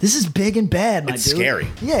 This is big and bad, my It's dude. scary.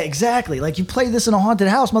 Yeah, exactly. Like you play this in a haunted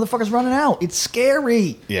house, motherfuckers running out. It's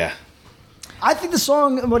scary. Yeah. I think the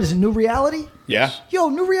song, what is it, New Reality? Yeah. Yo,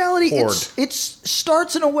 New Reality, Horde. it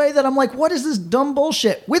starts in a way that I'm like, what is this dumb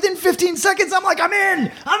bullshit? Within 15 seconds, I'm like, I'm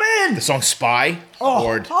in. The song Spy.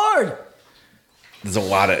 Horde. Hard. There's a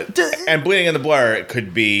lot of... And Bleeding in the Blur, it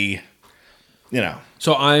could be,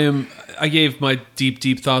 So I gave my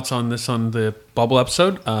deep thoughts on this on the Bubble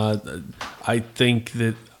episode. I think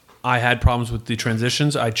that I had problems with the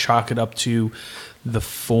transitions. I chalk it up to the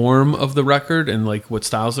form of the record and like what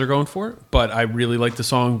styles they're going for. But I really like the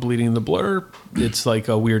song Bleeding in the Blur. It's like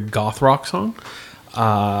a weird goth rock song.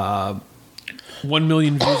 1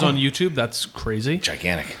 million views on YouTube. That's crazy.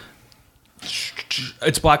 gigantic.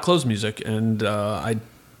 It's Black Clothes music, and I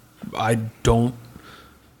don't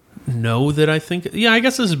know that I think. Yeah, I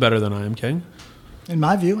guess this is better than I Am King. In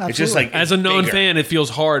my view, absolutely. It's just like... As a non-fan, it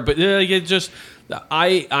feels hard, but it just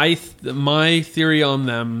my theory on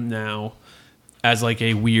them now, as like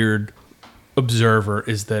a weird observer,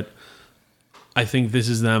 is that I think this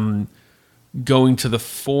is them going to the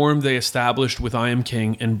form they established with I Am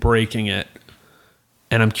King and breaking it,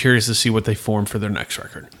 and I'm curious to see what they form for their next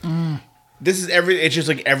record. This is it's just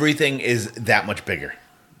like everything is that much bigger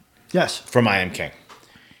Yes. from I Am King.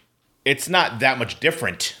 It's not that much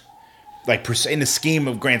different, like in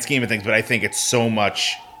the grand scheme of things, but I think it's so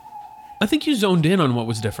much... I think you zoned in on what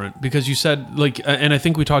was different because you said and I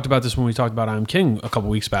think we talked about this when we talked about I Am King a couple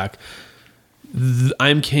weeks back. I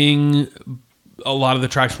Am King, a lot of the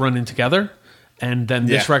tracks run in together, and then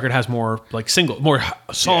this record has more like more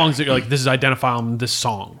songs that you're like, this is identifiable in this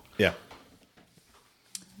song. Yeah.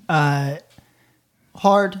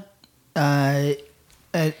 Hard. A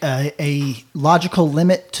logical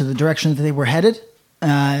limit to the direction that they were headed,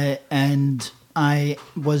 and I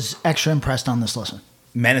was extra impressed on this listen.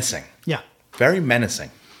 Menacing. Yeah. Very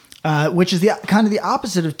menacing. Which is the kind of the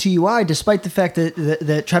opposite of TUI, despite the fact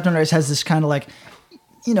that Trapped Under Ice has this kind of like,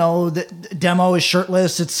 the demo is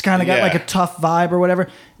shirtless. It's kind of got like a tough vibe or whatever.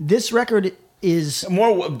 This record is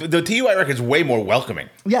more. The TUI record is way more welcoming.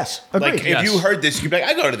 Yes, agreed. Like if you heard this, you'd be like,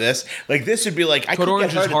 I go to this. Like this would be like, I could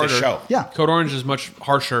get heard at the show. Yeah. Code Orange is much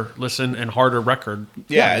harsher listen and harder record.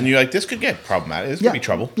 Yeah, and you're like, this could get problematic. This could be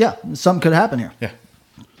trouble. Yeah, something could happen here. Yeah.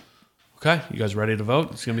 Okay, you guys ready to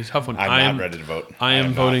vote? It's gonna be a tough one. I'm not ready to vote. I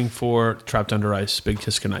am voting for Trapped Under Ice, Big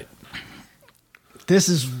Kiss Goodnight. This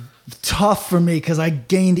is tough for me because I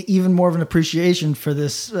gained even more of an appreciation for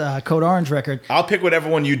this Code Orange record. I'll pick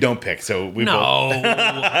whatever one you don't pick. So we both.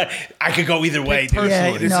 I could go either way. Dude.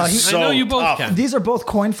 Yeah, this is so I know you both tough. can. These are both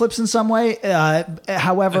coin flips in some way.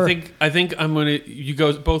 However, I think I'm gonna. You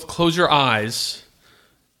go both close your eyes.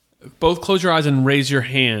 Both close your eyes and raise your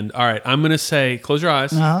hand. All right, I'm gonna say close your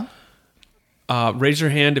eyes. Raise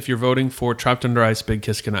your hand if you're voting for Trapped Under Ice, Big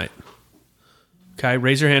Kiss Goodnight. Okay,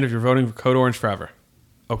 raise your hand if you're voting for Code Orange Forever.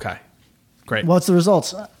 Okay, great. What's the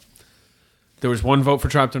results? There was one vote for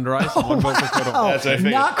Trapped Under Ice and one vote for Code Orange. That's what I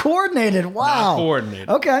figured. Not coordinated. Wow. Not coordinated.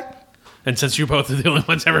 Okay. And since you both are the only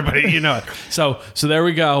ones, everybody, it. So there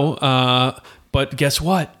we go. But guess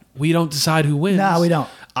what? We don't decide who wins. No, we don't.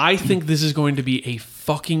 I think this is going to be a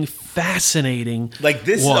fucking fascinating Like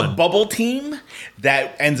this one. is a bubble team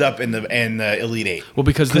that ends up in the Elite Eight. Well,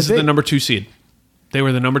 because this is be. the number 2 seed. They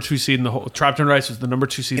were the number 2 seed in the whole. Trapped Under Ice was the number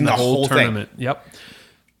 2 seed in the whole tournament. Thing. Yep.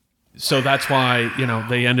 So that's why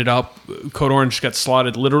they ended up. Code Orange got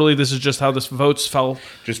slotted. Literally, this is just how this votes fell.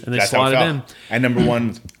 And they that's how it slotted fell. in. And number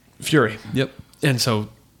one, Fury. Yep. And so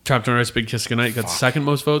Trapped Under Ice, Big Kiss Goodnight got the second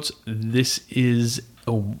most votes. This is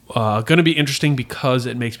going to be interesting because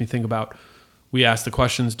it makes me think about. We asked the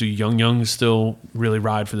questions: do Young still really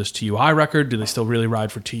ride for this TUI record? Do they still really ride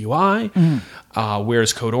for TUI?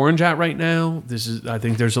 Where's Code Orange at right now? I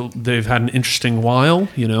think they've had an interesting while,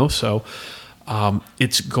 So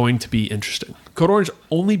it's going to be interesting. Code Orange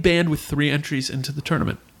only band with 3 entries into the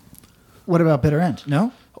tournament. What about Bitter End?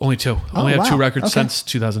 No? Only 2. Only have 2 records Okay. since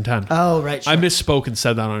 2010. Oh, right. Sure. I misspoke and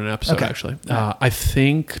said that on an episode, Okay. actually. I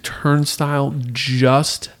think Turnstile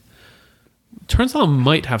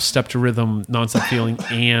might have Step to Rhythm, Nonstop Feeling,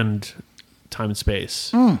 and Time and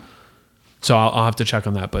Space. So I'll have to check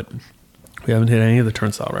on that, but we haven't hit any of the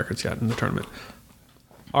Turnstile records yet in the tournament.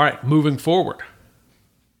 All right, moving forward.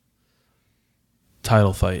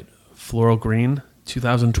 Title fight. Floral Green,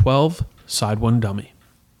 2012, Side 1 Dummy.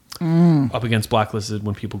 Up against Blacklisted,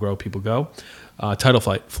 When People Grow, People Go. Title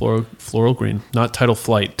fight, Floral Green. Not title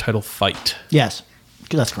flight, title fight. Yes.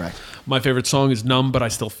 That's correct. My favorite song is Numb, But I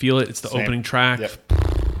Still Feel It. It's the opening track. Yep.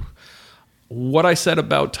 What I said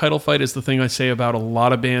about Title Fight is the thing I say about a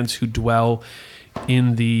lot of bands who dwell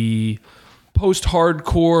in the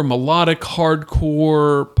post-hardcore, melodic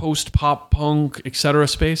hardcore, post-pop punk, etc.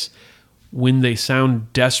 space. When they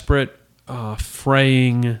sound desperate,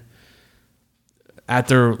 fraying, at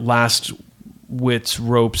their last wits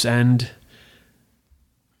rope's end,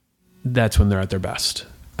 that's when they're at their best.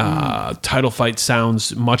 Title Fight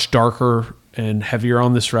sounds much darker and heavier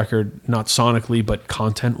on this record, not sonically, but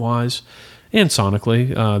content-wise, and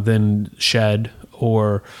sonically, than Shed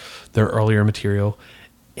or their earlier material.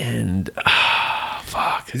 And,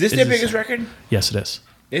 fuck. Is this their biggest record? Yes, it is.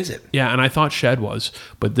 Is it? Yeah, and I thought Shed was,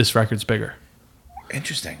 but this record's bigger.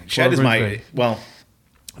 Interesting. Shed is my... Well...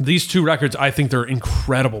 These two records, I think they're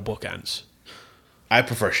incredible bookends. I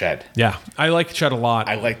prefer Shed. Yeah, I like Shed a lot.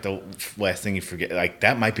 I like the Last Thing You Forget. Like,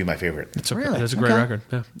 that might be my favorite. It's Really? That's a great record.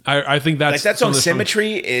 Yeah, I think that's like that song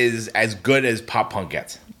Symmetry is as good as pop punk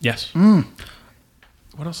gets. Yes.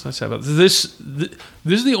 What else did I say about this? This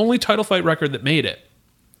is the only Title Fight record that made it,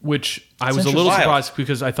 which I was a little surprised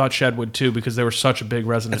because I thought Shed would too, because they were such a big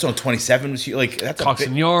resonance. That's on 27. Like that's Cox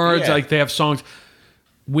and Yards. Yeah. Like they have songs.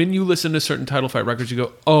 When you listen to certain Title Fight records, you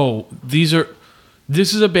go, "Oh, this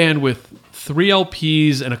is a band with 3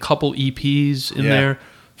 LPs and a couple EPs in there.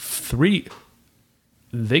 3.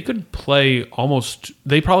 They could play almost.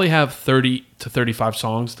 They probably have 30 to 35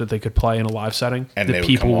 songs that they could play in a live setting and that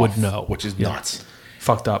people would know, which is nuts,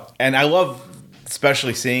 fucked up. And I love,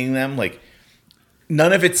 especially seeing them. Like,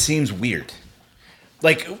 none of it seems weird.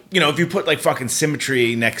 Like, if you put like fucking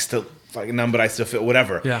Symmetry next to fucking Numb But I Still Feel,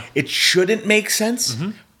 whatever, it shouldn't make sense,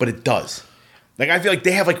 but it does. Like, I feel like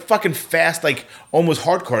they have like fucking fast, like almost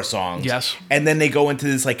hardcore songs. Yes. And then they go into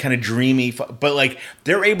this like kind of dreamy, but like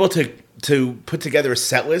they're able to put together a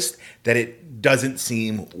set list that it doesn't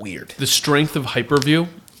seem weird. The strength of Hyperview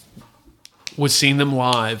was seeing them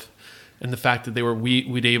live, and the fact that they were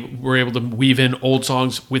able to weave in old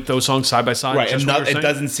songs with those songs side by side. Right, and it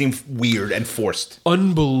doesn't seem weird and forced.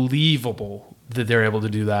 Unbelievable that they're able to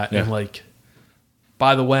do that. Yeah. And like,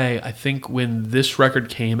 by the way, I think when this record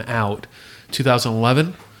came out,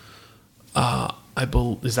 2011.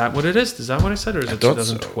 Is that what it is? Is that what I said, or is it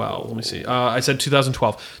 2012? So. Let me see. I said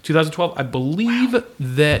 2012. 2012. I believe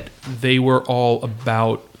that they were all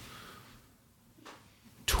about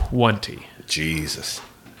 20. Jesus.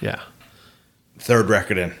 Yeah. Third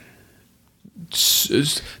record in.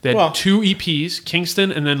 They had 2 EPs,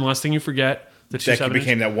 Kingston, and then Last Thing You Forget. The 2 that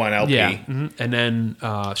became that one LP. Yeah. Mm-hmm. And then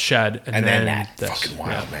Shed. And then that. This. Fucking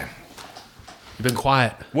wild, man. You've been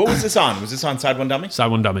quiet. What was this on? Was this on Side One Dummy? Side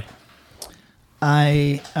One Dummy.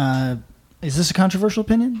 Is this a controversial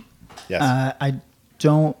opinion? Yes. I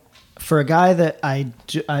don't. For a guy that I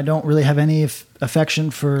don't really have any affection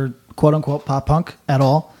for quote unquote pop punk at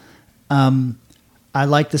all. I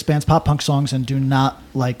like this band's pop punk songs and do not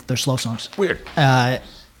like their slow songs. Weird.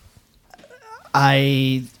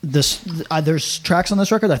 There's tracks on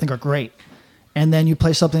this record that I think are great, and then you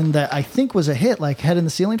play something that I think was a hit, like Head in the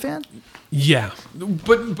Ceiling Fan. Yeah,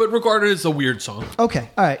 but regarded as a weird song. Okay,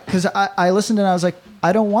 all right, because I listened and I was like,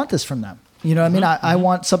 I don't want this from them. You know what I mean? I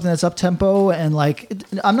want something that's up tempo and like,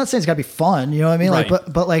 I'm not saying it's got to be fun. You know what I mean? Right.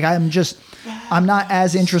 Like, but like I'm not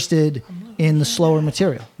as interested in the slower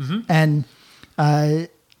material. And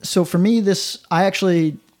so for me, I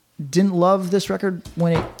actually didn't love this record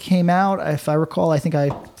when it came out. If I recall, I think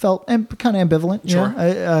I felt kind of ambivalent.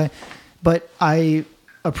 Sure. But I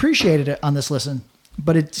appreciated it on this listen.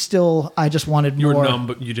 But it still, I just wanted more. You were numb,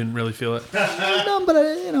 but you didn't really feel it. Numb,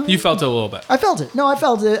 but you felt it a little bit. I felt it. No, I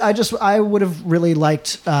felt it. I would have really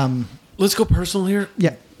liked. Let's go personal here.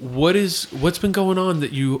 Yeah. What's been going on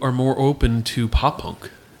that you are more open to pop punk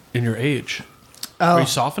in your age? Are you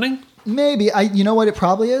softening? Maybe. You know what it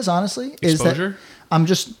probably is, honestly? Exposure? Is that I'm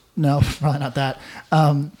just, no, probably not that.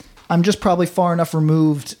 I'm just probably far enough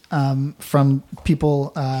removed from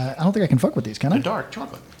people. I don't think I can fuck with these, can I? The dark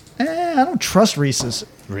chocolate. I don't trust Reese's.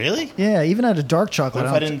 Really? Yeah, even at a dark chocolate.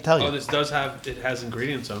 What if I didn't tell you? Oh, this has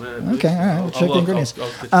ingredients on it. Okay, all right. We'll check the ingredients.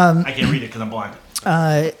 I can't read it because I'm blind.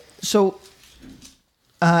 So,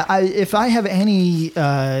 if I have any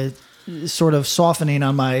sort of softening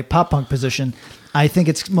on my pop punk position, I think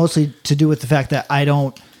it's mostly to do with the fact that I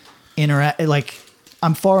don't interact. Like,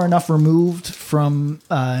 I'm far enough removed from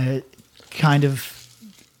kind of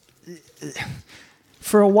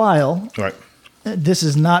for a while. Right. This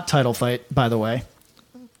is not Title Fight, by the way.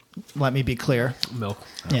 Let me be clear. Milk.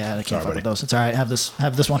 Yeah, I can't fuck with those. It's all right. Have this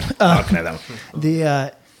one. Can I have that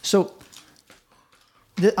one?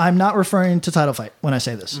 I'm not referring to Title Fight when I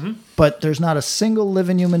say this, but there's not a single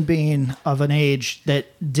living human being of an age that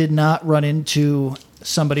did not run into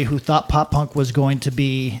somebody who thought pop punk was going to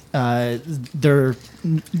be their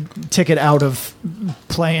ticket out of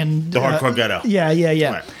playing The hardcore ghetto. Yeah.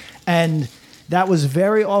 Right. And that was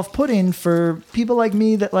very off-putting for people like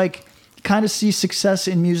me that like kind of see success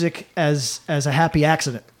in music as a happy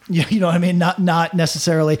accident. You know what I mean? Not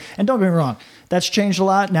necessarily. And don't get me wrong. That's changed a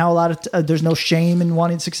lot. Now a lot of there's no shame in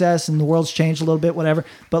wanting success, and the world's changed a little bit, whatever.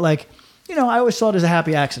 But like, I always saw it as a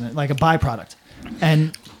happy accident, like a byproduct.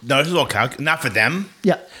 And no, this is all not for them.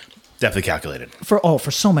 Yeah, definitely calculated. For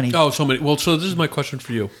so many. Oh, so many. Well, so this is my question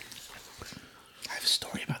for you. I have a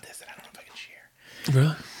story about this that I don't know if I can share.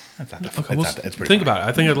 Really? It's pretty think about it.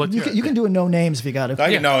 I think I'd like to. You can do a no names if you got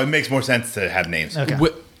it. No, it makes more sense to have names. Okay.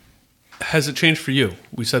 Has it changed for you?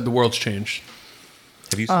 We said the world's changed.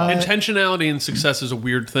 Have you intentionality and success is a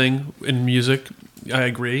weird thing in music. I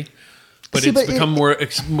agree, but it's become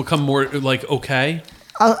more like okay.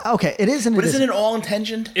 Okay, it is, and but isn't it all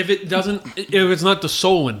intentioned? If it's not the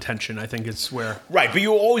sole intention, I think it's where right. But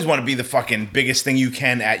you always want to be the fucking biggest thing you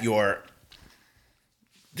can at your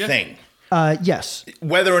thing. Yes.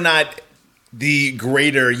 Whether or not the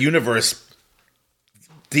greater universe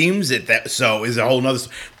deems it that so is a whole nother.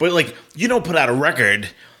 But like, you don't put out a record.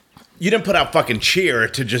 You didn't put out fucking Cheer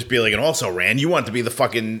to just be like an also ran. You want to be the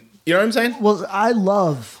fucking. You know what I'm saying? Well, I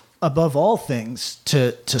love above all things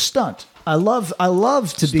to stunt. I love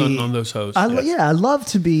to stunt be on those hoes. I love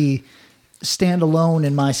to be stand alone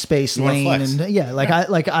in my space lane, and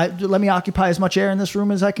I let me occupy as much air in this room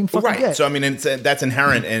as I can fucking get. So I mean, that's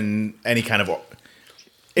inherent in any kind of.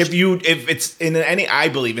 If it's in any, I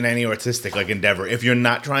believe in any artistic like endeavor. If you're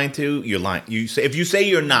not trying to, you're lying. If you say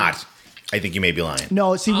you're not, I think you may be lying.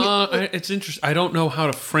 No, see, it's interesting. I don't know how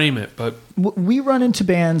to frame it, but we run into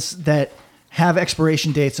bands that have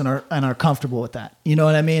expiration dates and are comfortable with that. You know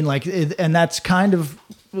what I mean? Like, and that's kind of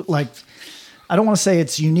like, I don't want to say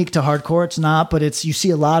it's unique to hardcore. It's not, but you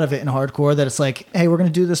see a lot of it in hardcore that it's like, hey, we're going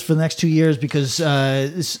to do this for the next 2 years because,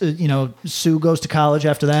 Sue goes to college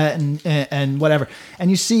after that and whatever. And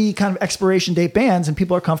you see kind of expiration date bands and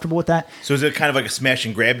people are comfortable with that. So is it kind of like a smash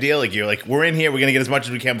and grab deal? Like you're like, we're in here, we're going to get as much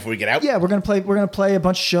as we can before we get out? Yeah, we're going to play a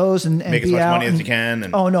bunch of shows and make be as much out money as you can.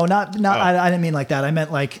 And, oh no, not. I didn't mean like that. I meant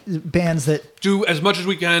like bands that do as much as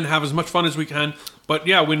we can, have as much fun as we can. But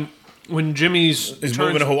yeah, when Jimmy's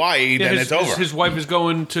moving to Hawaii, then it's over. His wife is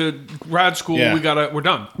going to grad school. Yeah. We're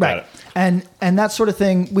done. Right, and that sort of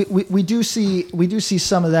thing. We do see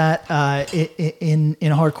some of that in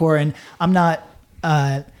hardcore, and I'm not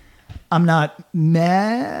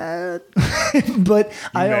mad, but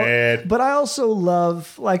I also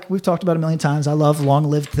love, like we've talked about a million times. I love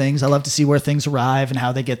long-lived things. I love to see where things arrive and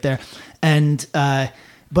how they get there, and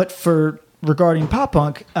but regarding pop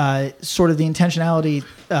punk, sort of the intentionality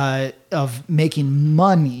of making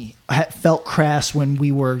money felt crass when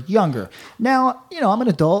we were younger. Now, I'm an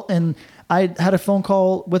adult, and I had a phone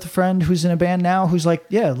call with a friend who's in a band now who's like,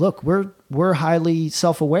 yeah, look, we're highly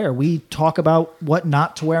self-aware. We talk about what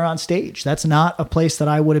not to wear on stage. That's not a place that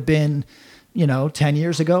I would have been, 10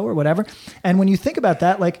 years ago or whatever. And when you think about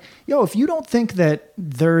that, like, if you don't think that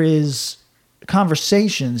there is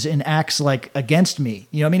conversations in acts like Against Me,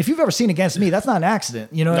 if you've ever seen Against Me, that's not an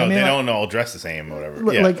accident. You know what I mean? They don't all dress the same or whatever.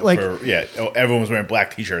 Everyone was wearing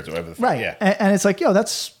black t-shirts or whatever. Right. Yeah. And it's like,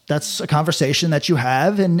 that's a conversation that you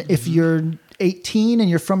have. And if you're 18 and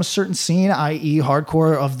you're from a certain scene, i.e.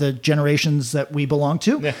 hardcore of the generations that we belong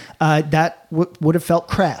to, that would have felt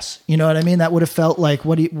crass. You know what I mean? That would have felt like,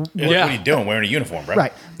 what are you doing wearing a uniform, bro?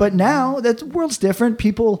 Right. But now that the world's different,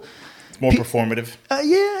 people... More performative.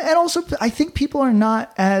 And also I think people are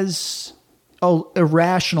not as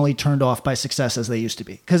irrationally turned off by success as they used to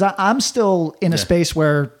be. Because I'm still in a space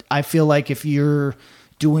where I feel like if you're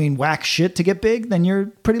doing whack shit to get big, then you're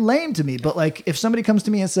pretty lame to me. But like if somebody comes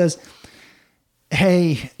to me and says,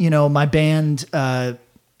 hey, my band,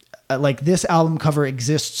 like this album cover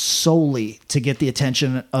exists solely to get the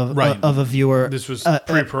attention of a viewer. This was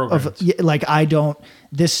pre-programmed.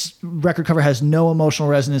 This record cover has no emotional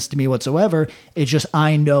resonance to me whatsoever. It's just,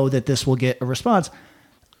 I know that this will get a response.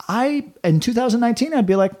 In 2019, I'd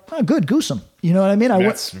be like, oh, good, goose 'em. You know what I mean?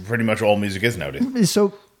 That's pretty much all music is nowadays.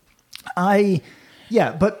 So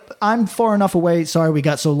but I'm far enough away. Sorry, we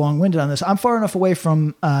got so long-winded on this. I'm far enough away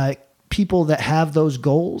from, people that have those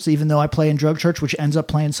goals, even though I play in Drug Church, which ends up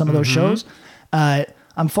playing some of those shows.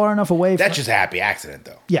 I'm far enough away. That's just a happy accident,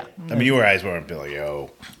 though. Yeah. I mean, you or I weren't be like,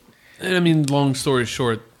 yo. And I mean, long story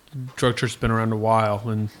short, Drug Church has been around a while,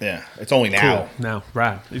 and it's only now. Cool. Now,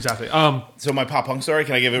 rad, exactly. So my pop punk story,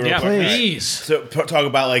 can I give it real quick? Please. So talk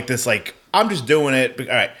about like this, like I'm just doing it. All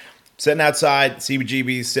right, sitting outside,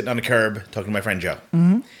 CBGB's, sitting on the curb, talking to my friend Joe.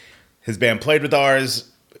 Mm-hmm. His band played with ours.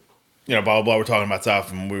 Blah, blah, blah. We're talking about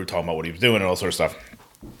stuff, and we were talking about what he was doing and all sort of stuff.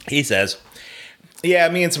 He says, yeah,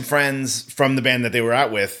 me and some friends from the band that they were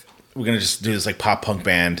out with, we're going to just do this like pop punk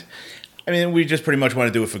band. I mean, we just pretty much want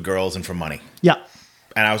to do it for girls and for money. Yeah.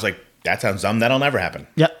 And I was like, that sounds dumb. That'll never happen.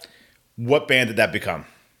 Yep. What band did that become?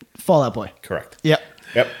 Fall Out Boy. Correct. Yep.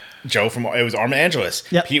 Joe from it was Arma Angeles.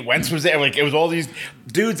 Yep. Pete Wentz was there. Like it was all these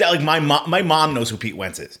dudes that like my mom knows who Pete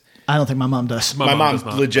Wentz is. I don't think my mom does. My mom does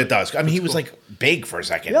not. Legit does. I mean, he was like big for a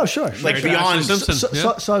second. Yeah, sure. Like Ashley beyond. Simpson.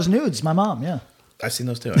 Saw his nudes. My mom. Yeah. I've seen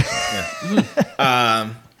those too. Actually. Yeah.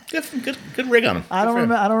 Good rig on him. I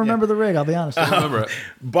don't remember the rig. I'll be honest. I remember it.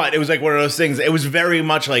 But it was like one of those things. It was very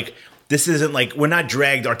much like this isn't like we're not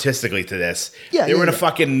dragged artistically to this. Yeah, they were in a yeah.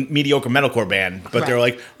 fucking mediocre metalcore band, but they're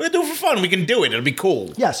like we're gonna do it for fun. We can do it. It'll be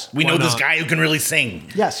cool. Yes. we Why know this not? guy who can really sing.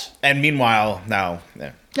 Yes. And meanwhile, now,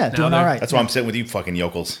 yeah. Yeah, doing they're- all right. That's why I'm sitting with you fucking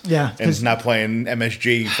yokels. Yeah, and 'cause- not playing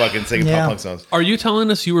MSG, fucking singing Yeah. pop punk songs. Are you telling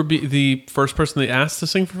us you were the first person they asked to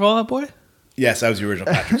sing for Fall Out Boy? Yes, I was the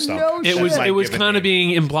original Patrick Stump. No It shit. was. That's It was given kind of me.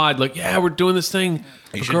 being implied, like, yeah, we're doing this thing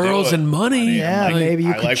You for should do girls it. and money. Yeah, Like, maybe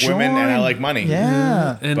you I could like women and I join. like money.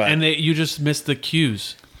 Yeah. And But- you just missed the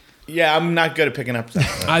cues. Yeah, I'm not good at picking up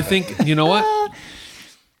stuff. I think you know what.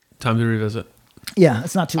 Time to revisit. Yeah,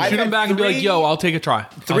 it's not too I- late. Shoot him back and be like, Three- "Yo, I'll take a try."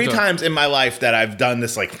 Three I'll do it. times in my life that I've done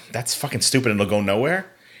this, like, that's fucking stupid and it'll go nowhere.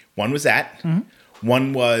 One was that. Mm-hmm.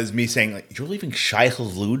 One was me saying, like, you're leaving Shai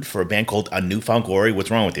Hulud for a band called A Newfound Glory.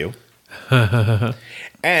 What's wrong with you?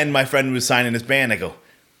 And my friend was signing this band. I go,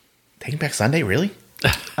 Taking Back Sunday? Really?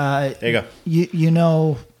 There you go. You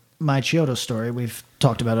know my Chiodo story. We've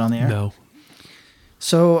talked about it on the air. No,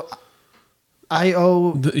 So I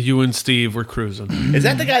owe you and Steve were cruising. Is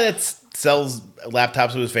that the guy that sells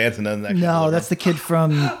laptops to his fans and doesn't actually no, deliver that's the kid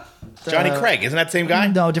from Johnny Craig. Isn't that the same guy?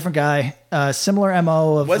 no, different guy. Similar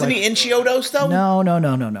MO of Wasn't like- he in Chiodos, though?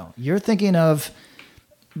 No. You're thinking of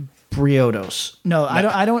Briodos. No, I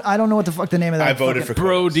don't know what the fuck the name of that. I voted for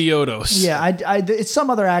Bro Chiodos. Diodos. Yeah, it's some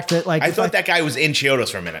other act that like. I if thought that guy was in Chiodos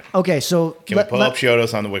for a minute. Okay, so Can we pull up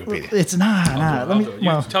Chiodos on the Wikipedia? It's not. Let me.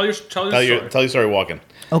 Well, tell your Tell story. your story walking.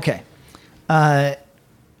 okay.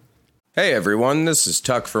 Hey everyone, this is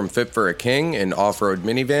Tuck from Fit for a King, an off-road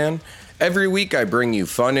minivan. Every week I bring you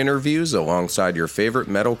fun interviews alongside your favorite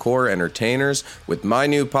metalcore entertainers with my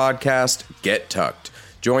new podcast, Get Tucked.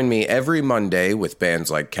 Join me every Monday with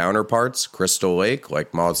bands like Counterparts, Crystal Lake,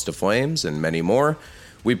 like Moths to Flames, and many more.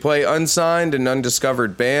 We play unsigned and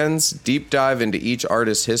undiscovered bands, deep dive into each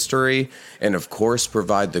artist's history, and of course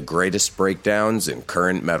provide the greatest breakdowns in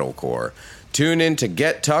current metalcore. Tune in to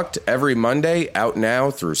Get Tucked every Monday, out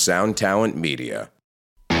now through Sound Talent Media.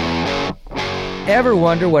 Ever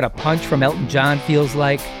wonder what a punch from Elton John feels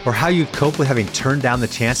like? Or how you'd cope with having turned down the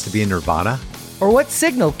chance to be in Nirvana? Or what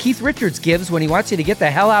signal Keith Richards gives when he wants you to get the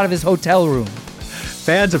hell out of his hotel room?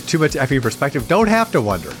 Fans of Too Much Effing Perspective don't have to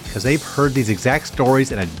wonder, because they've heard these exact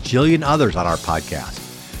stories and a jillion others on our podcast.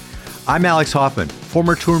 I'm Alex Hoffman,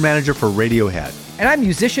 former tour manager for Radiohead. And I'm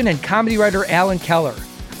musician and comedy writer Alan Keller.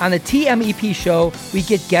 On the TMEP show, we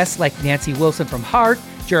get guests like Nancy Wilson from Heart,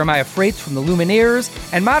 Jeremiah Freites from the Lumineers,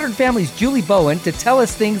 and Modern Family's Julie Bowen to tell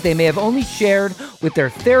us things they may have only shared with their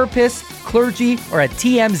therapist, clergy, or a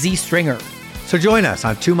TMZ stringer. So join us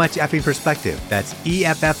on Too Much Effing Perspective. That's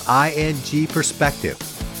EFFING Perspective.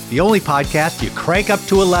 The only podcast you crank up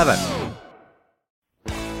to 11.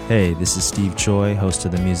 Hey, this is Steve Choi, host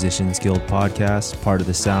of the Musicians Guild podcast, part of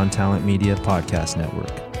the Sound Talent Media podcast network.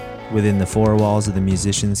 Within the four walls of the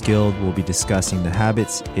Musicians Guild, we'll be discussing the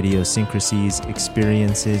habits, idiosyncrasies,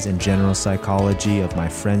 experiences, and general psychology of my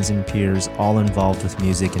friends and peers, all involved with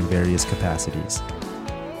music in various capacities.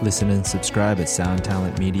 Listen and subscribe at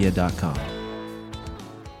soundtalentmedia.com.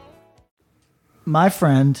 My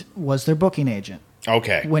friend was their booking agent.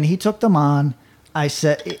 Okay. When he took them on, he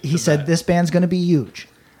said, this band's going to be huge.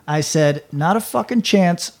 I said, not a fucking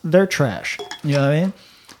chance. They're trash. You know what I mean?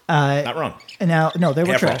 Not wrong. And now, no, they were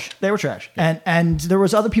Careful. trash. They were trash. And there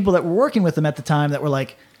was other people that were working with them at the time that were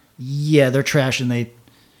like, yeah, they're trash, and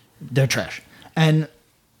they're trash. And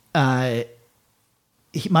my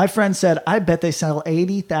friend said, I bet they sell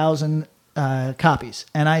 80,000 copies.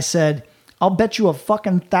 And I said, I'll bet you a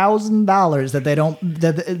fucking $1,000 that they don't.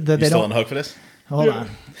 That they You still on don't. the hook for this? Hold on.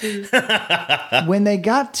 When they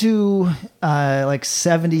got to like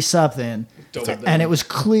 70 something, and it was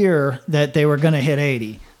clear that they were going to hit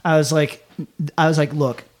 80, I was like,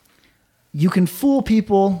 look, you can fool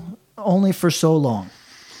people only for so long.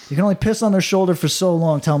 You can only piss on their shoulder for so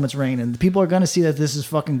long, tell them it's raining. The people are going to see that this is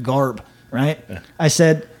fucking garb, right? Yeah. I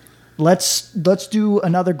said, let's do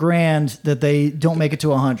another grand that they don't make it to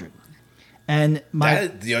 100. And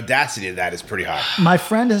The audacity of that is pretty high. my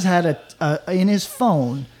friend has had in his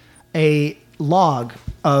phone a log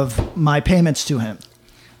of my payments to him.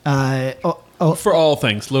 For all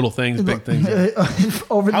things, little things, big things.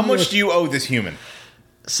 Over the How much years. do you owe this human?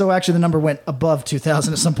 So actually, the number went above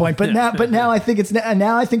 2,000 at some point. But now I think it's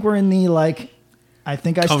now I think we're in the like. I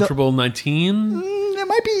think I Comfortable 19. still. It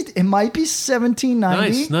might might be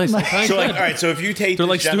 1790. Nice. Like- So like, all right. So if you take They're this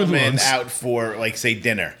like student gentleman loans. out for like say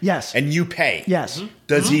dinner, Yes. and you pay, Yes.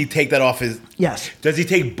 does he take that off his? Yes. Does he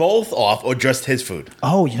take both off or just his food?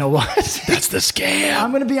 Oh, you know what? That's the scam.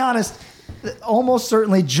 I'm going to be honest. Almost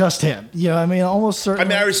certainly just him. You know what I mean? Almost I certainly.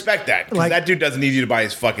 mean, I respect that because Like- that dude doesn't need you to buy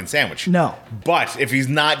his fucking sandwich. No. But if he's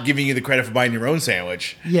not giving you the credit for buying your own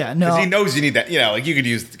sandwich, Yeah, no. because he knows you need that. You know, like you could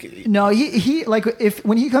use. No, he like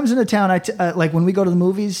when he comes into town, like when we go to the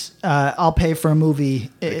movies, I'll pay for a movie.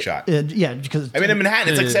 Big shot. Yeah, because I mean, in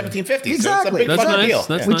Manhattan, it's like $17.50. Exactly. So it's a big That's fucking nice. deal.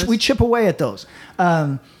 That's Yeah. nice. we chip away at those.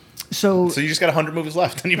 So So you just got 100 movies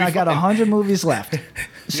left. And I got 100 movies left.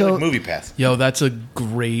 So So Movie Pass. Yo, that's a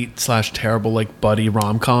great / terrible like buddy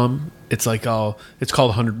rom-com. It's like it's called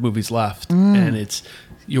 100 Movies Left, and it's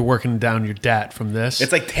you're working down your debt from this.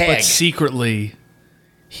 It's like Tag. but secretly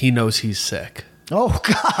he knows he's sick. oh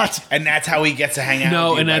god, And that's how he gets to hang out. No,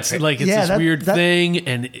 with you and by that's pay- like it's Yeah, this that- weird that- thing,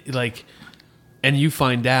 and you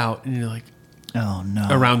find out, and you're like oh no,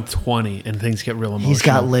 around 20, and things get real emotional. he's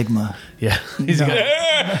got ligma. Yeah, he's No. got a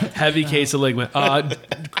heavy case of ligament.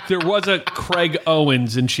 There was a Craig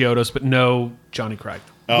Owens in Chiodos, but no Johnny Craig.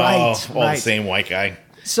 Oh, Right, all right. the same white guy.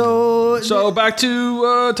 So Back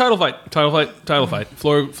to title fight.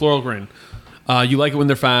 Floral Green. You like it when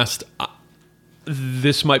they're fast.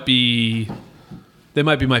 They might be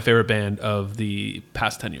my favorite band of the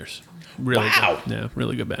past 10 years. Really Wow. good. Yeah,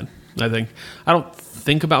 really good band. I don't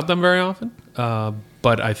think about them very often,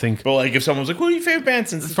 but I think But like, if someone was like, "Who are your favorite band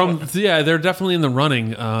since?" they're definitely in the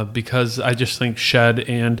running because I just think Shed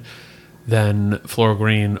and then Floral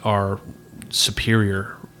Green are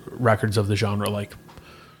superior records of the genre. Like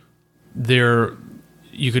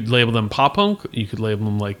you could label them pop punk, you could label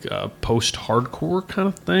them like post hardcore kind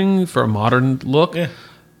of thing for a modern look. Yeah.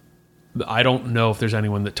 I don't know if there's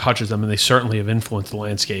anyone that touches them, and they certainly have influenced the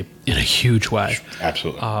landscape in a huge way.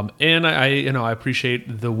 Absolutely. And I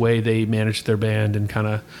appreciate the way they managed their band and kind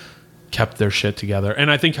of kept their shit together.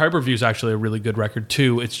 And I think Hyperview is actually a really good record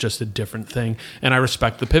too. It's just a different thing, and I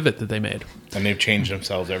respect the pivot that they made. And they've changed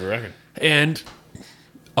themselves every record. And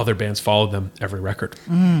other bands followed them every record,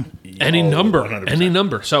 any number.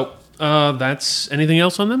 100%. So that's anything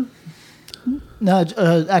else on them? no,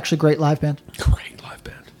 actually, great live band. Great live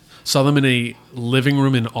band. Saw them in a living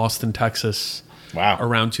room in Austin, Texas. Wow.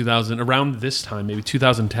 Around this time, maybe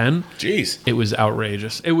 2010. Jeez. It was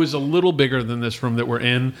outrageous. It was a little bigger than this room that we're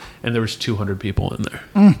in, and there was 200 people in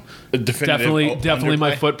there. A definitive Definitely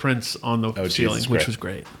my underplay? footprints on the ceiling, Jesus which Christ. was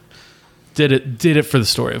great. Did it for the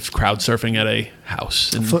story of crowd surfing at a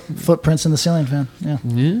house. And Footprints in the ceiling, fan. Yeah.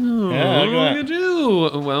 Yeah, look at what that. do you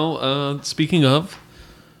do? Well, speaking of,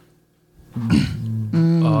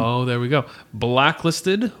 oh, there we go.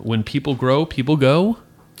 Blacklisted, When People Grow, People Go,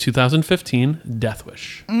 2015, Death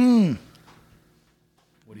Wish. What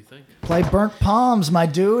do you think? Play Burnt Palms, my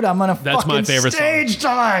dude. I'm gonna That's my fucking favorite song. stage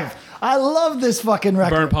dive. I love this fucking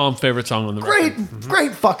record. Burn Palm, favorite song on the Great, record.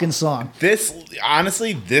 great fucking song. This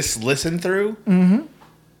listen through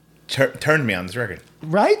turned me on this record.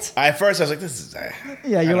 Right? At first, I was like, "This is."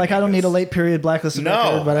 Yeah, you're like, I don't need a this. late period blacklisted No,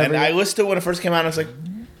 record, whatever. and I listened to it when it first came out. And I was like,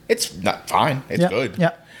 "It's not fine. It's Yeah, good.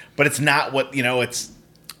 yeah. but it's not what it's."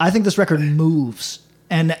 I think this record moves,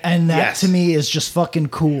 and that Yes. to me is just fucking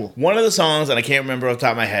cool. One of the songs, and I can't remember off the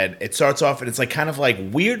top of my head. It starts off, and it's like kind of like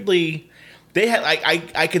weirdly. They had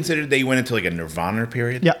I considered they went into like a Nirvana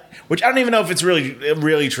period. Yeah. Which I don't even know if it's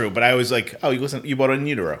really true, but I was like, oh, you bought it in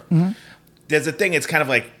utero. Mm-hmm. There's a thing. It's kind of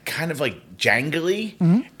like jangly,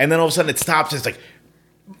 and then all of a sudden it stops. It's like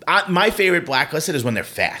my favorite Blacklisted is when they're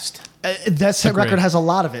fast. That record has a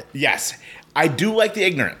lot of it. Yes, I do like the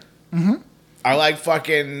Ignorant. Mm-hmm. I like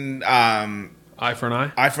fucking Eye for an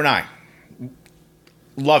Eye. Eye for an Eye.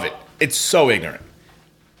 Love it. It's so ignorant.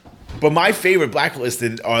 But my favorite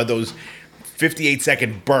Blacklisted are those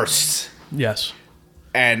 58-second bursts. Yes.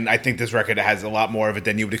 And I think this record has a lot more of it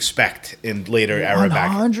than you would expect in later era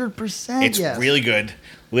back. 100%. It's yes. really good.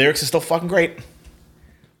 Lyrics are still fucking great.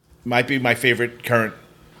 Might be my favorite current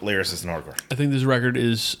lyricist in hardcore. I think this record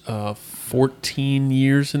is 14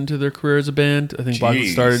 years into their career as a band. I think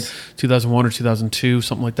Blacklisted started 2001 or 2002,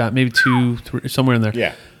 something like that. Maybe 2, 3, somewhere in there.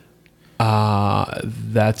 Yeah.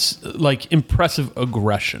 That's like impressive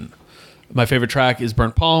aggression. My favorite track is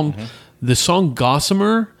Burnt Palm. The song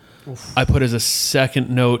Gossamer, I put as a second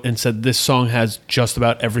note and said this song has just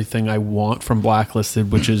about everything I want from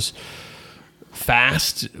Blacklisted, which is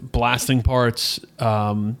fast, blasting parts,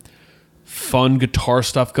 fun guitar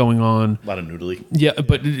stuff going on. A lot of noodly. Yeah,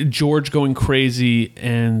 but George going crazy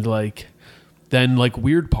and then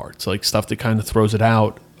weird parts, like stuff that kind of throws it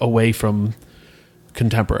out away from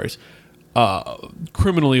contemporaries.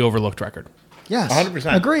 Criminally overlooked record. Yes.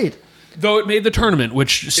 100%. Agreed. Though it made the tournament,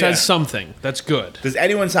 which says Yeah. something. That's good. Does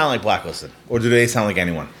anyone sound like Blacklisted? Or do they sound like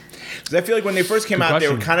anyone? Because I feel like when they first came Good out, they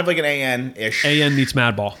were question. kind of like an AN-ish. AN meets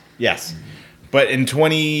Madball. Yes. But in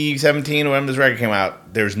 2017, when this record came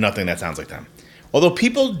out, there's nothing that sounds like them. Although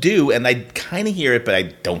people do, and I kind of hear it, but I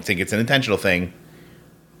don't think it's an intentional thing.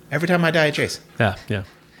 Every Time I Die, I Chase. Yeah, yeah.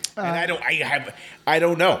 And I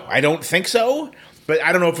don't know. I don't think so, but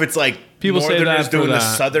I don't know if it's like People say Northerners that for doing the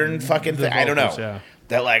that. Southern fucking thing. I don't know. vocals, yeah.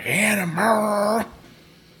 That like Hannah,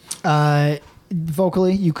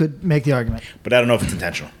 Vocally, you could make the argument. but I don't know if it's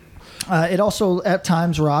intentional. It also at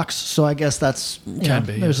times rocks, so I guess that's Can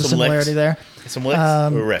be. there's a Some similarity licks. there. Some licks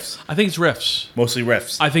or riffs, I think it's riffs. mostly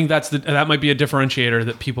riffs. I think that might be a differentiator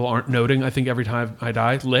that people aren't noting. I think Every Time I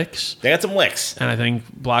Die, licks. They got some licks, And I think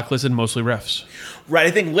Blacklisted, mostly riffs. right?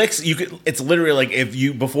 I think licks. You could. It's literally like if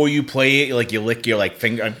you before you play it, like you lick your like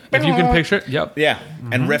finger. If you can picture it, yep. Yeah,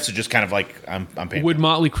 and riffs are just kind of like I'm paying. Would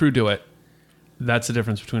Motley Crue do it? That's the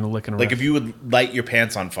difference between a lick and a Like riff. if you would light your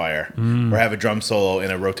pants on fire or have a drum solo in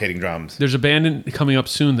a rotating drums. There's a band coming up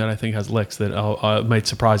soon that I think has licks that might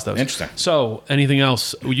surprise those. Interesting. So, anything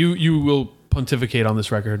else? You will pontificate on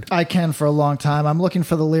this record. I can for a long time. I'm looking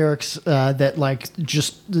for the lyrics that like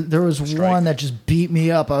just there was one that just beat me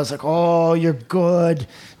up. I was like, "Oh, you're good,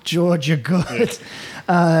 George. You're good."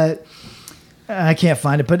 I can't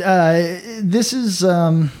find it, but this is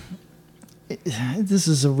a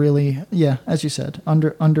really as you said,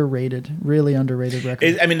 really underrated record.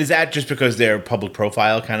 Is that just because their public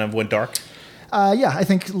profile kind of went dark? I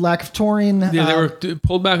think lack of touring. Yeah, they were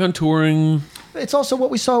pulled back on touring. It's also what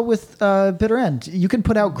we saw with Bitter End. You can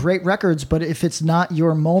put out great records, but if it's not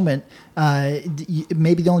your moment,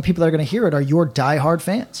 maybe the only people that are going to hear it are your diehard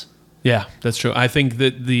fans. Yeah, that's true. I think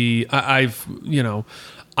that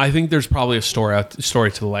I think there's probably a story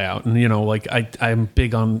to the layout, and like I'm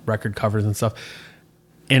big on record covers and stuff,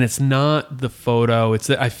 and it's not the photo. It's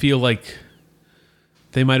that I feel like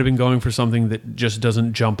they might have been going for something that just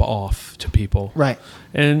doesn't jump off to people, Right.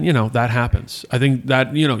 And that happens. I think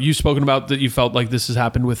that you've spoken about that. You felt like this has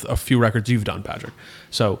happened with a few records you've done, Patrick.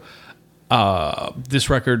 So this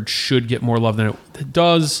record should get more love than it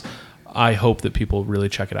does. I hope that people really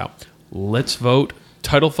check it out. Let's vote.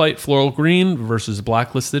 Title Fight, Floral Green versus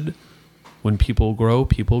Blacklisted. When people grow,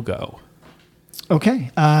 people go. Okay.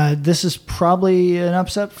 This is probably an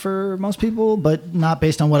upset for most people, but not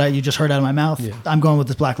based on what you just heard out of my mouth. Yeah. I'm going with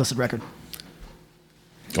this Blacklisted record.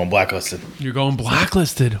 Going Blacklisted. You're going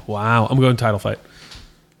Blacklisted. Wow. I'm going Title Fight.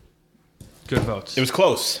 Good votes. It was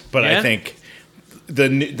close, but Yeah? I think the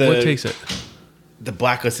What takes it? the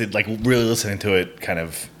Blacklisted, like really listening to it, kind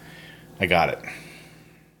of, I got it.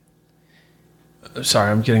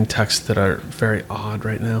 Sorry, I'm getting texts that are very odd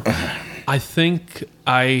right now. I think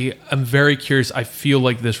I am very curious. I feel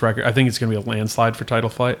like this record, I think it's going to be a landslide for Title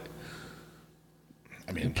Fight.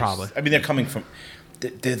 I mean, Probably. they're coming from.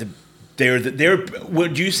 They're.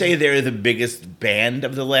 Would you say they're the biggest band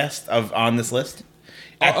of the list on this list?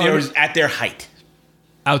 At their height,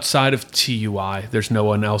 Outside of TUI, there's no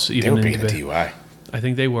one else they even were in big in TUI. I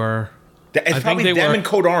think they were. It's think probably they them were. and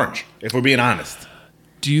Code Orange, if we're being honest.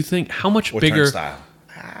 Do you think how much Or bigger? Turnstile.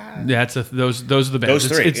 Yeah, those are the bands. Those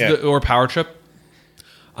three, It's yeah. or Power Trip.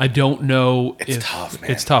 I don't know. It's tough,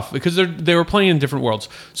 man. It's tough because they were playing in different worlds.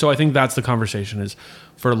 So I think that's the conversation is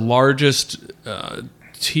for largest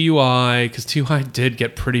TUI, because TUI did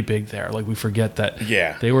get pretty big there. Like we forget that.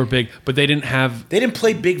 Yeah. They were big, but they didn't have They didn't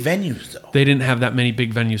play big venues though. that many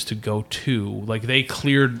big venues to go to. Like they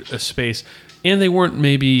cleared a space. And they weren't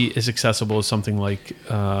maybe as accessible as something like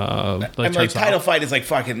Like Title Fight is like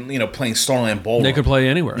fucking playing Starland Bowl. they could play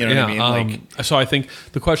anywhere. You know what I mean? So I think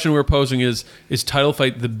the question we're posing is Title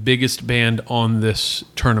Fight the biggest band on this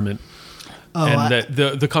tournament? And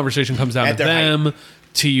that the conversation comes down At to their them,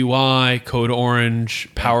 TUI, Code Orange,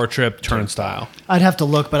 Power Trip, Turnstile. I'd have to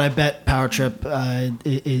look, but I bet Power Trip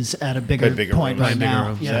is at a bigger point room. right Bigger now.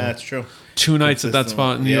 room. Yeah, that's true. 2 nights at that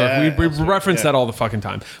spot in New Yeah, York. We that's right, reference yeah. that all the fucking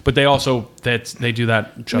time. But they also they do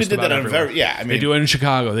that just They did about that on everywhere. I mean, they do it in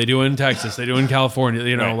Chicago. They do it in Texas. They do it in California.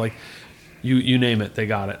 Right. Like you name it, they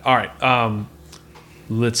got it. All right.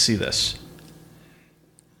 Let's see this.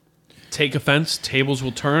 Take Offense, Tables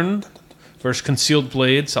Will Turn versus Concealed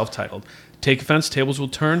Blade, self-titled. Take Offense, Tables Will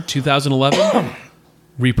Turn, 2011,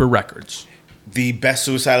 Reaper Records. the best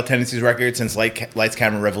Suicidal Tendencies record since Lights,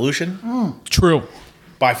 Camera, Revolution. True.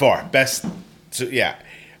 By far. Best. So, yeah.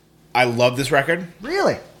 I love this record.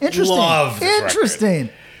 Really? Interesting. Love this Interesting.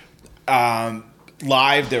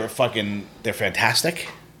 Live, they're fantastic.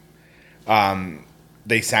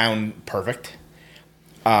 They sound perfect.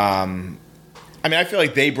 I mean, I feel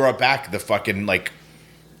like they brought back the fucking, like,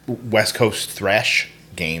 West Coast thrash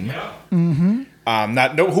game.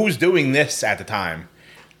 Not know who's doing this at the time.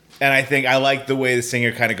 And I think I like the way the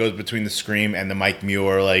singer kind of goes between the scream and the Mike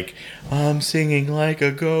Muir, like, I'm singing like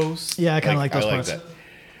a ghost. Yeah, I kind of like those parts. That.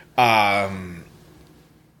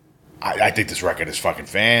 I think this record is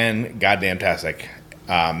fucking goddamn-tastic.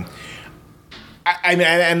 I mean,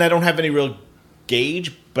 and I don't have any real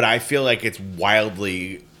gauge, but I feel like it's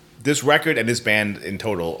this record and this band in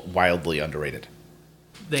total, wildly underrated.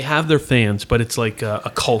 They have their fans, but it's like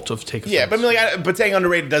a cult of take offense. Yeah, but I mean, but saying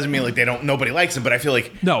underrated doesn't mean like nobody likes them. But I feel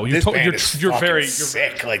like no, this band is you're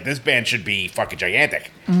sick. Like this band should be fucking gigantic.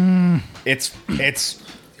 It's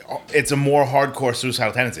a more hardcore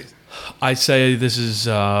Suicidal Tendencies. I say this is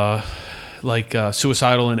like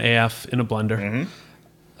Suicidal and AF in a blender.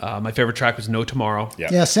 My favorite track was No Tomorrow.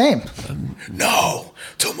 Yeah, same. No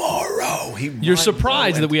Tomorrow. You're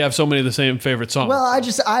surprised that we have so many of the same favorite songs. Well,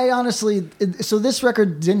 I honestly, so this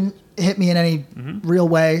record didn't hit me in any real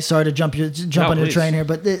way. Sorry to jump on your train here,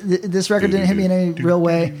 but this record didn't hit me in any real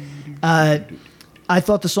way. I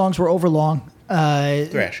thought the songs were overlong.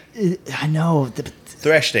 Thrash. I know.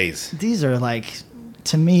 Thrash days. These are like,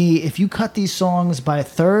 to me, if you cut these songs by a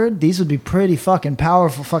third, these would be pretty fucking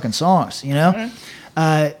powerful fucking songs, you know?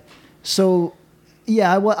 So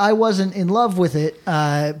yeah, I wasn't in love with it,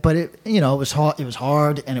 but it was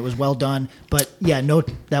hard and it was well done. But yeah,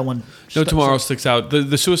 that one. No Tomorrow sticks out.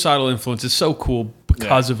 The Suicidal influence is so cool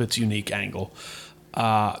because of its unique angle.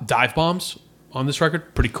 Dive Bombs on this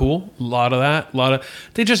record, pretty cool. A lot of that.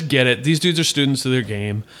 They just get it. These dudes are students of their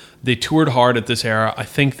game. They toured hard at this era. I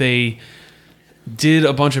think they did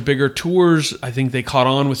a bunch of bigger tours. I think they caught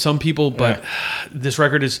on with some people, but this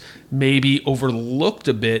record is maybe overlooked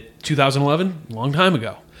a bit. 2011, long time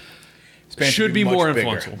ago. Should be more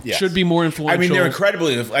influential. Yes. Should be more influential. I mean, they're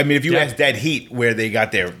incredibly. I mean, if you ask Dead Heat where they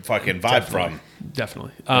got their fucking vibe from,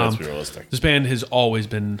 definitely. Let's be realistic. This band has always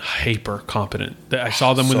been hyper competent. I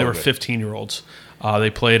saw them when they were 15-year-olds.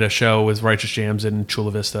 They played a show with Righteous Jams in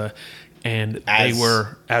Chula Vista. And they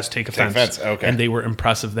were Take Offense. Okay. And they were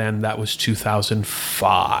impressive then. That was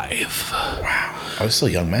 2005. Wow. I was still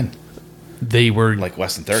young men. They were like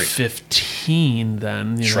less than 30. 15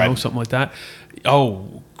 then, you know, something like that.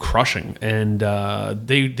 Oh, crushing. And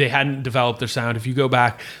they hadn't developed their sound. If you go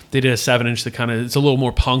back, they did a 7-inch that it's a little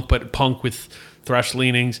more punk, but punk with thrash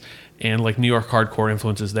leanings and like New York hardcore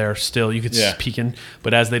influences there still. You could peek in.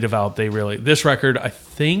 But as they developed, this record, I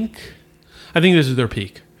think this is their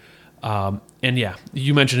peak. And yeah,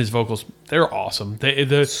 you mentioned his vocals. They're awesome.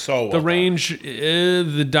 The range,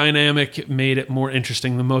 the dynamic made it more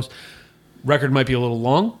interesting than most. Record might be a little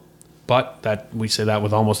long, but we say that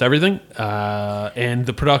with almost everything. And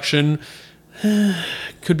the production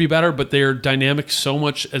could be better, but they're dynamic so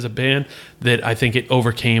much as a band that I think it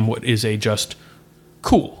overcame what is a just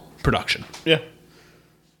cool production. Yeah.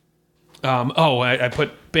 I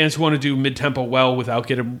put bands who want to do mid-tempo well without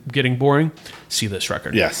getting boring. See this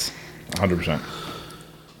record. Yes. 100%.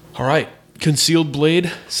 All right. Concealed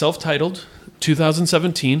Blade, self-titled,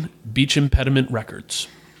 2017, Beach Impediment Records.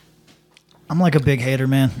 I'm like a big hater,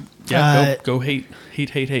 man. Yeah, go hate.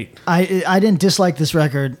 I didn't dislike this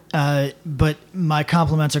record, but my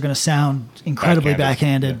compliments are going to sound incredibly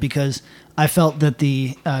backhanded because I felt that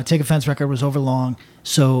the Take Offense record was overlong.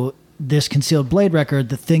 So this Concealed Blade record,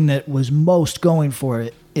 the thing that was most going for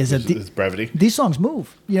it is brevity. These songs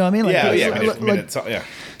move. You know what I mean? Like,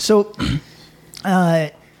 So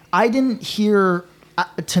I didn't hear.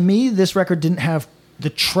 To me, this record didn't have the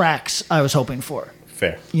tracks I was hoping for.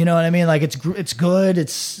 Fair. You know what I mean? Like it's good.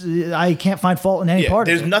 I can't find fault in any part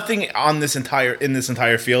of it. There's nothing on this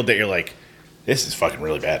entire field that you're like, this is fucking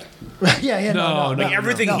really bad. No. Like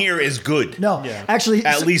everything here is good. No, actually,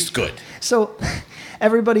 at least good. So,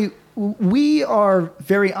 everybody, we are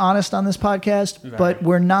very honest on this podcast, but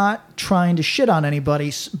we're not trying to shit on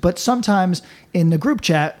anybody. But sometimes in the group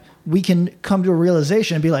chat, we can come to a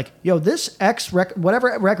realization and be like, yo, this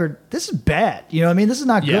whatever record, this is bad. You know what I mean? This is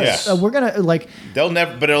not good. Yes. We're going to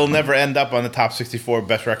it'll never end up on the top 64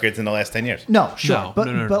 best records in the last 10 years. No, sure.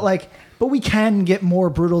 But we can get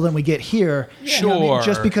more brutal than we get here. Sure. You know what I mean?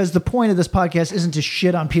 Just because the point of this podcast isn't to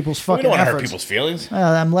shit on people's fucking efforts. We don't want to hurt people's feelings.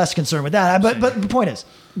 I'm less concerned with that. But the point is,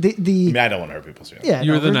 I don't want to hurt people's feelings. Yeah,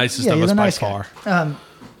 you're the nicest of us by far.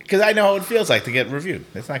 Because I know how it feels like to get reviewed.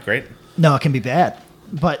 It's not great. No, it can be bad.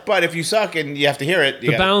 But if you suck and you have to hear it,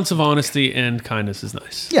 the balance of honesty and kindness is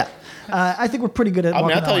nice. Yeah, I think we're pretty good at. I'll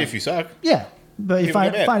tell you if you suck. Yeah, but you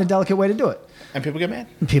find a delicate way to do it. And people get mad.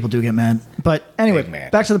 People do get mad. But anyway,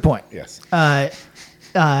 back to the point. Yes.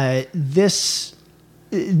 This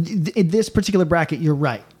particular bracket, you're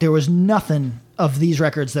right. There was nothing of these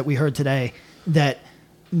records that we heard today that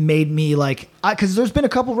made me like, because there's been a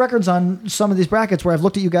couple records on some of these brackets where I've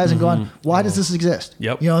looked at you guys and gone, why does this exist?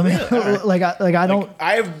 Yep. You know what I mean? like I don't.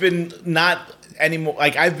 I have been not anymore.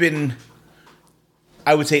 Like I've been,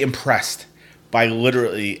 I would say, impressed by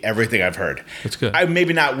literally everything I've heard. That's good. I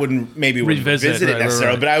wouldn't revisit it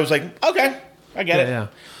necessarily, but I was like, okay, I get it. Yeah.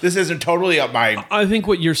 This isn't totally up my. I think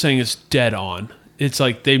what you're saying is dead on. It's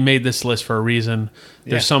like they made this list for a reason.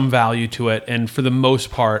 There's some value to it, and for the most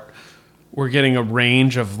part, we're getting a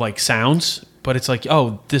range of like sounds. But it's like,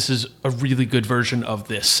 oh, this is a really good version of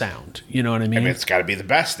this sound. You know what I mean? I mean, it's got to be the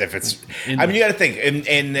best. If it's, I mean, you got to think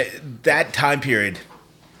in that time period.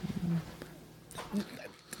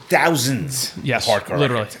 Thousands of hardcore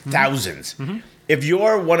literally. records. Thousands. If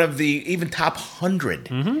you're one of the even top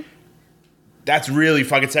 100, that's really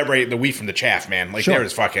fucking separating the wheat from the chaff, man. Like, there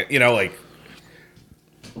is fucking, you know, like.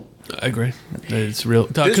 I agree. It's real.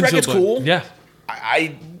 This record's cool. Yeah.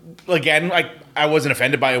 I wasn't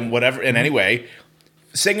offended by him, whatever, in any way.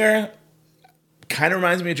 Singer kind of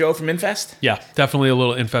reminds me of Joe from Infest. Yeah, definitely a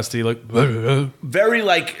little infesty. Like, very,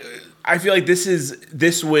 like, I feel like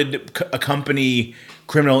this would accompany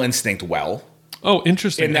Criminal Instinct well. Oh,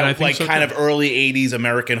 interesting. In that, I think like, so kind of early 80s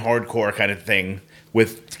American hardcore kind of thing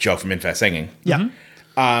with Joe from Infest singing. Yeah.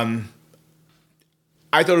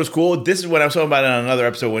 I thought it was cool. This is what I was talking about in another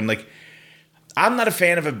episode when, like, I'm not a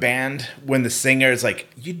fan of a band when the singer is like,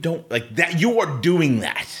 you don't, like, that, you are doing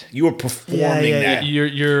that. You are performing that.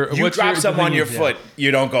 You drop something on your foot,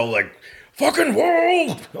 you don't go, like, fucking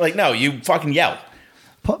whoa! Like, no, you fucking yell.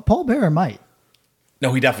 Paul Bearer might.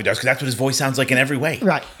 No, he definitely does, because that's what his voice sounds like in every way.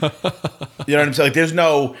 Right. You know what I'm saying? Like, there's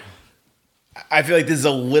no... I feel like this is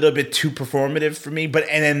a little bit too performative for me, but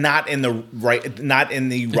and then not in the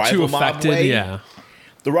rival mob way. Yeah.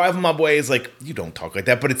 The rival mob way is like, you don't talk like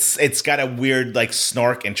that, but it's got a weird like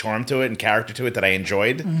snark and charm to it and character to it that I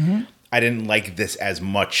enjoyed. I didn't like this as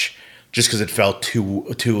much just because it felt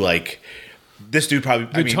too like this dude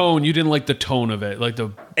probably tone. You didn't like the tone of it, like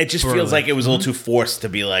the. It just feels like it was a little too forced to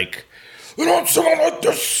be like, you don't sound like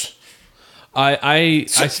this. I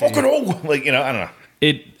fucking old, like, you know, I don't know.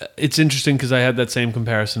 It's interesting because I had that same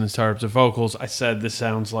comparison in terms of vocals. I said this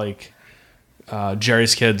sounds like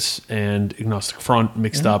Jerry's Kids and Agnostic Front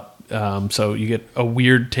mixed up. So you get a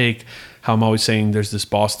weird take. How I'm always saying there's this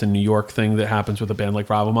Boston, New York thing that happens with a band like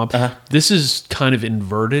Rival Mob. This is kind of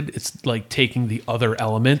inverted. It's like taking the other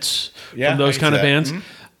elements from those kind of bands.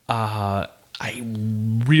 I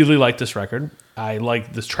really like this record. I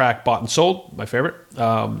like this track, Bought and Sold, my favorite.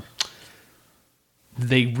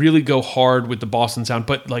 They really go hard with the Boston sound,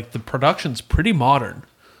 but like the production's pretty modern.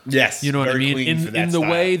 Yes. You know what I mean? In the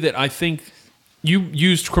way that I think you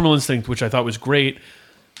used Criminal Instinct, which I thought was great.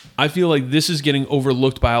 I feel like this is getting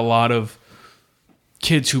overlooked by a lot of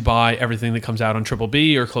kids who buy everything that comes out on Triple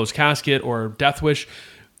B or Closed Casket or Death Wish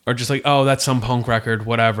are just like, oh, that's some punk record,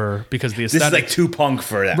 whatever, because the aesthetic. This is like too punk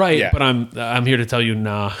for that. Right, but I'm here to tell you,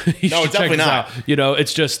 nah. You no, it's definitely not. Out. You know,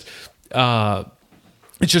 it's just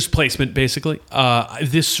placement, basically.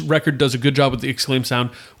 This record does a good job with the Exclaim sound,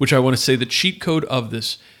 which I want to say the cheat code of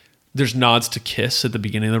this, there's nods to Kiss at the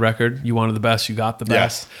beginning of the record. You wanted the best, you got the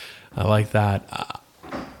best. I like that.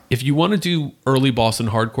 If you want to do early Boston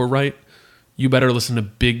hardcore right, you better listen to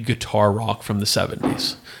big guitar rock from the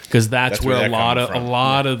 70s, because that's where a lot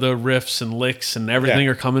of the riffs and licks and everything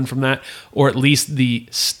are coming from that, or at least the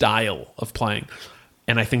style of playing.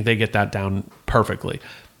 And I think they get that down perfectly.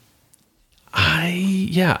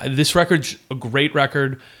 This record's a great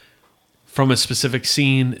record from a specific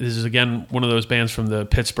scene. This is, again, one of those bands from the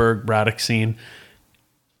Pittsburgh Braddock scene.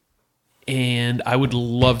 And I would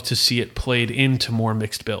love to see it played into more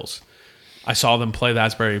mixed bills. I saw them play the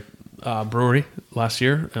Asbury Brewery last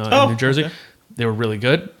year in New Jersey. Okay. They were really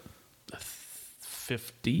good.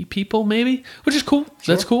 50 people maybe, which is cool.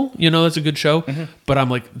 Sure. That's cool. You know, that's a good show. But I'm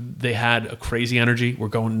like, they had a crazy energy. We're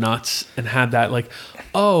going nuts, and had that like,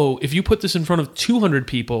 oh, if you put this in front of 200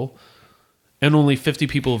 people and only 50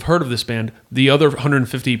 people have heard of this band, the other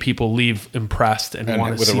 150 people leave impressed and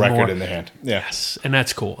want to see more. With a record in their hand. Yeah. Yes, and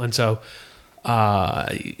that's cool. And so,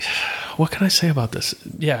 what can I say about this?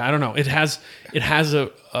 Yeah, I don't know. It has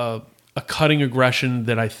a cutting aggression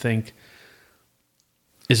that I think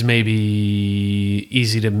is maybe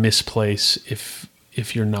easy to misplace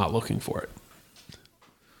if you're not looking for it.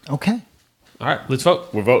 Okay. All right, let's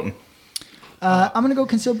vote. We're voting. I'm going to go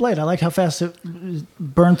Concealed Blade. I liked how fast it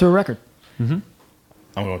burned through a record. I'm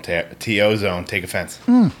going to T.O. Zone, Take Offense.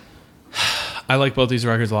 I like both these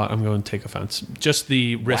records a lot. I'm going to Take Offense. Just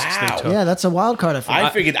the risks they took. Yeah, that's a wild card. I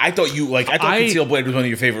thought Concealed Blade was one of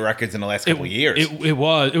your favorite records in the last couple of years. It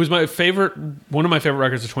was my favorite, one of my favorite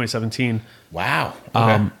records of 2017. Wow.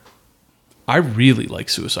 Okay. I really like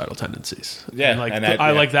Suicidal Tendencies. Yeah, and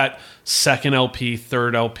I like that second LP,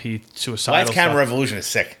 third LP, Suicidal. Lights, Camera, stuff. Revolution is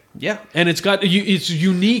sick. Yeah, and it's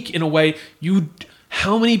unique in a way.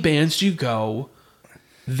 How many bands do you go?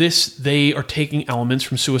 They are taking elements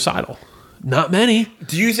from Suicidal. Not many.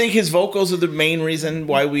 Do you think his vocals are the main reason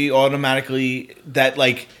why we automatically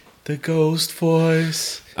the ghost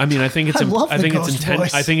voice? I mean, I think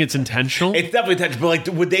it's intentional. It's definitely intentional, but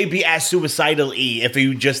would they be as suicidal-y if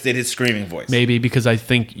he just did his screaming voice? Maybe, because I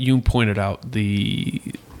think you pointed out the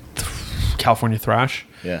California thrash.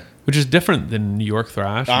 Yeah. Which is different than New York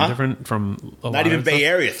thrash, and different from not even Bay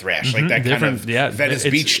Area thrash, like that kind of Venice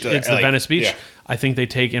Beach. It's the Venice Beach. Yeah. I think they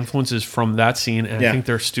take influences from that scene, and I think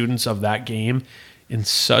they're students of that game in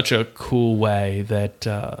such a cool way that,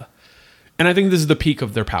 and I think this is the peak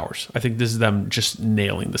of their powers. I think this is them just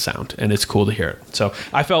nailing the sound, and it's cool to hear it. So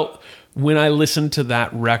I felt when I listened to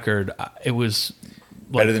that record, it was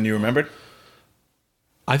better than you remembered.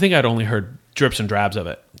 I think I'd only heard drips and drabs of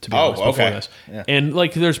it, to be honest, before this. Yeah. And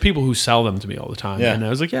there's people who sell them to me all the time. Yeah. And I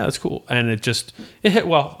was like, yeah, that's cool. And it hit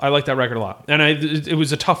well. I like that record a lot. And it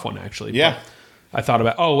was a tough one, actually. Yeah. I thought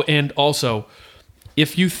about, and also,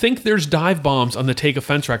 if you think there's dive bombs on the Take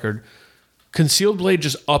Offense record, Concealed Blade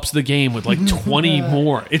just ups the game with 20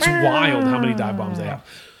 more. It's wild how many dive bombs they have.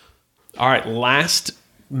 All right, last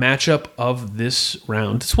matchup of this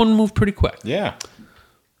round. This one moved pretty quick. Yeah.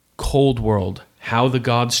 Cold World, How the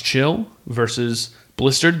Gods Chill versus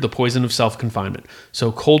Blistered, The Poison of Self-Confinement.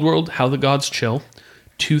 So Cold World, How the Gods Chill,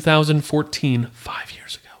 2014, 5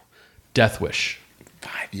 years ago. Death Wish.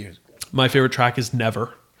 5 years. My favorite track is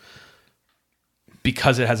Never,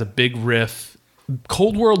 because it has a big riff.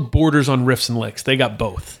 Cold World borders on riffs and licks. They got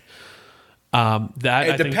both.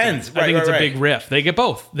 It depends. I think it's a big riff. They get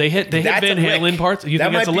both. They hit Van Halen parts. You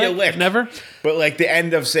think that's a lick? Never? But the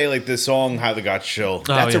end of, say, the song How the Gods Chill,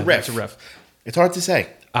 that's a riff. That's a riff. It's hard to say.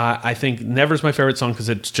 I think Never's my favorite song because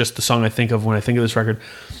it's just the song I think of when I think of this record.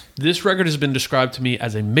 This record has been described to me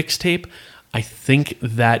as a mixtape. I think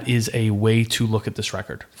that is a way to look at this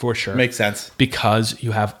record, for sure. Makes sense. Because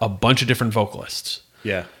you have a bunch of different vocalists.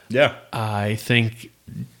 Yeah. Yeah. I think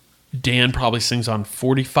Dan probably sings on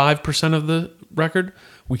 45% of the record.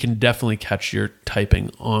 We can definitely catch your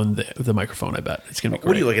typing on the microphone, I bet. It's going to be great.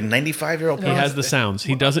 What are you, like a 95-year-old? He has the sounds.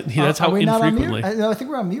 He doesn't. That's how infrequently. I think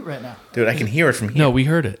we're on mute right now. Dude, I can hear it from here. No, we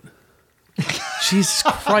heard it. Jesus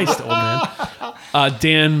Christ, old man.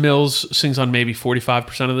 Dan Mills sings on maybe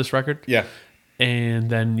 45% of this record. Yeah. And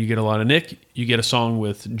then you get a lot of Nick. You get a song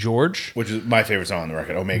with George, which is my favorite song on the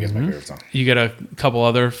record. Omega's my favorite song. You get a couple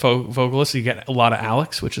other vocalists. You get a lot of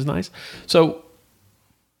Alex, which is nice. So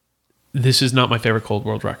this is not my favorite Cold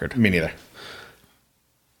World record. Me neither.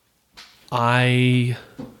 I'm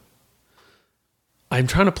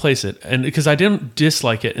trying to place it, and because I didn't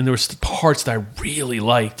dislike it, and there were parts that I really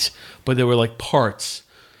liked, but there were parts.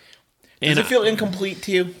 Does it feel incomplete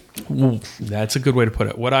to you? That's a good way to put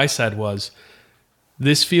it. What I said was,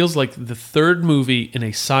 this feels like the third movie in a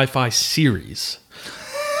sci-fi series.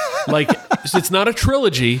 It's not a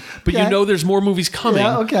trilogy, but you know there's more movies coming.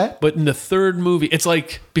 Yeah, okay. But in the third movie, it's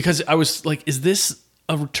because I was like, is this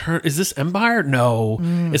a return? Is this Empire? No.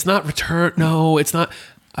 It's not Return. No, it's not.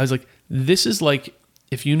 I was like, this is like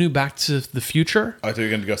if you knew Back to the Future. I thought you were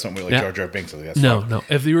going to go somewhere like Jar Jar Binks. No.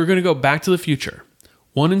 If you were going to go Back to the Future,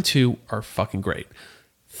 1 and 2 are fucking great.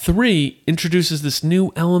 3 introduces this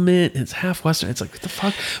new element. It's half Western. It's like, what the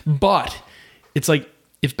fuck? But it's like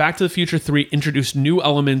if Back to the Future 3 introduced new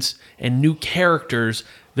elements and new characters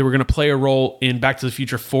that were going to play a role in Back to the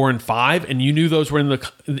Future 4 and 5, and you knew those were in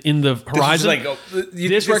the horizon.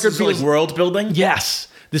 This record feels like world building? Yes.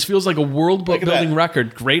 This feels like a world building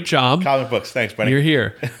record. Great job. Comic books. Thanks, buddy. You're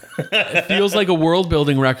here. It feels like a world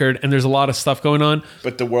building record, and there's a lot of stuff going on.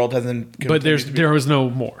 But the world hasn't. But there was no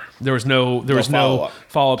more. There was no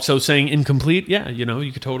follow up. So saying incomplete,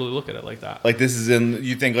 you could totally look at it like that. Like this is in.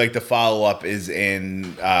 You think like the follow up is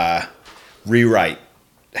in rewrite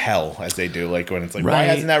hell as they do. Like when it's like, why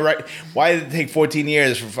hasn't that right? Why did it take 14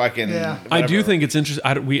 years for fucking? Yeah. I do think it's interesting.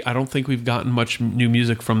 I don't think we've gotten much new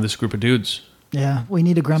music from this group of dudes. Yeah, we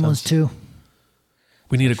need a Gremlins 2.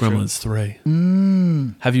 We need a Gremlins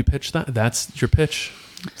 3. Have you pitched that? That's your pitch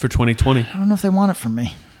for 2020. I don't know if they want it from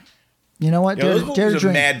me. You know what? Dare to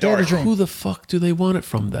dream. Who the fuck do they want it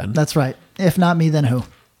from then? That's right. If not me, then who?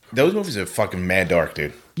 Those movies are fucking mad dark,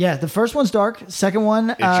 dude. Yeah, the first one's dark. Second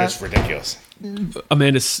one... It's just ridiculous.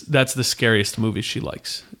 Amanda, that's the scariest movie she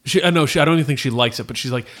likes. I don't even think she likes it, but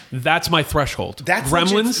she's like, that's my threshold. That's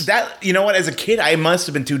Gremlins. You know what? As a kid, I must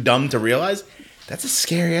have been too dumb to realize That's a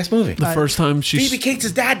scary ass movie. The first time Phoebe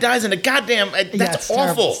Cates' dad dies in a goddamn. That's it's awful.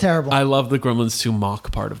 Terrible. It's terrible. I love the Gremlins 2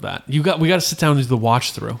 mock part of that. We got to sit down and do the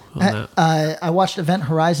watch through on that. I watched Event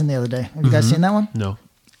Horizon the other day. Have you guys seen that one? No.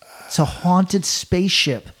 It's a haunted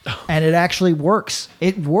spaceship, and it actually works.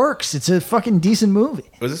 It works. It's a fucking decent movie.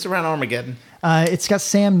 Was this around Armageddon? It's got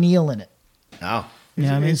Sam Neill in it. Oh.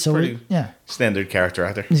 Yeah, I mean, He's so pretty standard character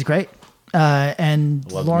actor. he's great. And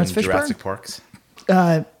Love Lawrence him in Fishburne. Jurassic Parks.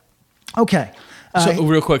 Okay. So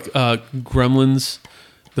real quick, Gremlins.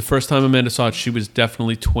 The first time Amanda saw it, she was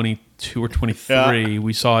definitely 22 or 23. Yeah.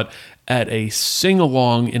 We saw it at a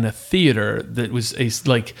sing-along in a theater that was a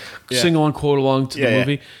sing-along, quote-along to the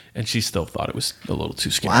movie, and she still thought it was a little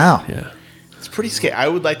too scary. Wow. Yeah. It's pretty scary. I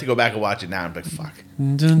would like to go back and watch it now and be like, fuck.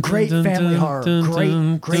 Great family horror.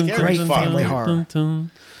 Great family horror.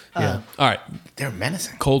 Yeah. All right. They're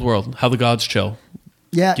menacing. Cold World. How the Gods Chill.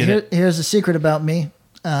 Yeah, Get it? here's a secret about me.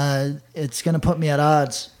 It's going to put me at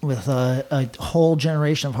odds with a whole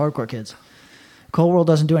generation of hardcore kids. Cold World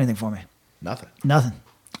doesn't do anything for me. Nothing.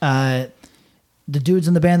 The dudes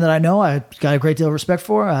in the band that I know, I got a great deal of respect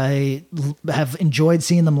for. I have enjoyed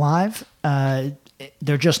seeing them live.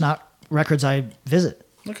 They're just not records I visit.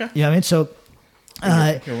 Okay. You know what I mean? So,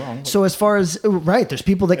 You're wrong. so as far as there's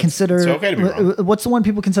people that consider. it's okay to be wrong. What's the one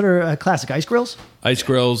people consider a classic? Ice Grills. Ice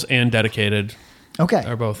Grills and Dedicated Okay.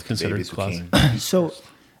 are both considered Babies with classic. King. So,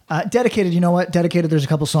 Dedicated, you know what? Dedicated, there's a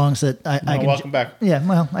couple songs that I can. welcome back. Yeah,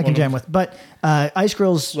 well, I can jam with. But Ice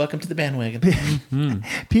Grills, Welcome to the bandwagon.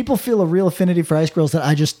 people feel a real affinity for Ice Grills that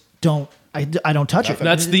I just don't. I don't touch it.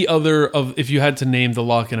 That's the other of, if you had to name the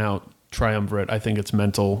Locking Out triumvirate, I think it's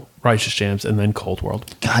Mental, Righteous Jams, and then Cold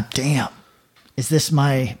World. God damn. Is this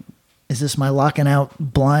my locking out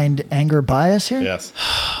blind anger bias here? Yes.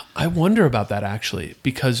 I wonder about that actually,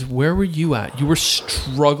 because where were you at? You were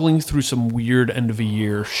struggling through some weird end of a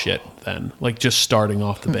year shit then, like just starting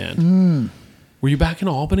off the band. Were you back in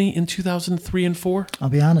Albany in 2003 and 4? I'll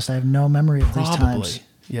be honest, I have no memory of these Probably. times.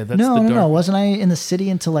 Yeah, that's No. Wasn't I in the city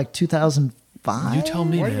until like 2005? You tell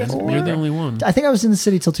me, man. You're the only one. I think I was in the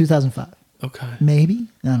city till 2005. Okay. Maybe.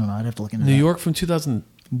 I don't know. I'd have to look into New that. York from 2000.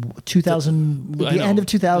 2000, the end of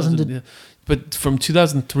 2000 to yeah. But from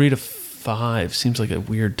 2003 to 5 seems like a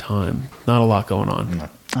weird time. Not a lot going on.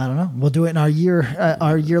 I don't know. We'll do it in our yearly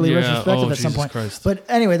Yeah. retrospective Oh, at some Jesus point. Christ. But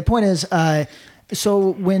anyway, the point is,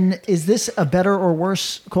 so is this a better or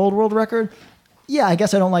worse Cold World record? Yeah, I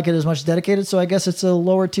guess I don't like it as much as Dedicated, so I guess it's a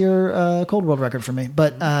lower tier Cold World record for me.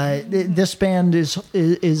 But this band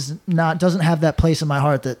doesn't have that place in my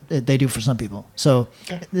heart that they do for some people. So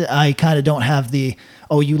I kind of don't have the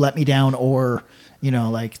you let me down, or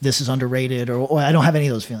like this is underrated, or I don't have any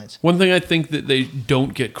of those feelings. One thing I think that they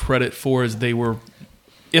don't get credit for is they were,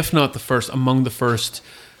 if not the first, among the first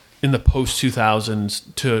in the post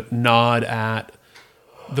 2000s to nod at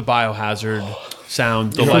the Biohazard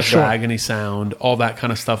sound, the Less Agony sound, all that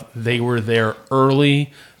kind of stuff. They were there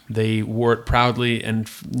early. They wore it proudly, and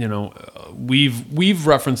we've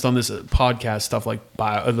referenced on this podcast stuff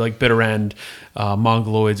like Bitter End,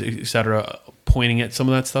 Mongoloids, etc., pointing at some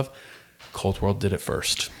of that stuff. Cold World did it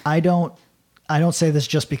first. I don't say this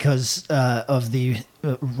just because of the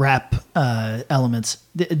rap elements.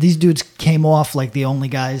 These dudes came off like the only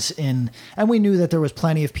guys and we knew that there was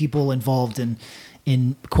plenty of people involved in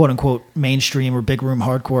quote unquote mainstream or big room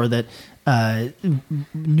hardcore that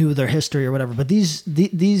knew their history or whatever. But these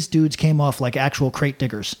dudes came off like actual crate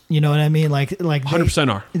diggers. You know what I mean? Like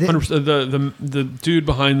 100% are. 100%. The dude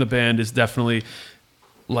behind the band is definitely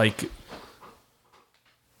like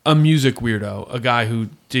a music weirdo, a guy who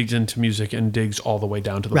digs into music and digs all the way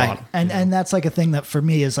down to the bottom. And that's like a thing that for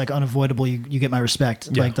me is like unavoidable. You get my respect.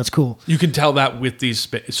 Yeah. Like that's cool. You can tell that with these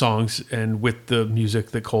songs and with the music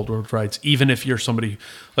that Cold World writes. Even if you're somebody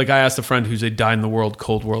like I asked a friend who's a Die in the World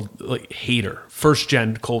Cold World like hater, first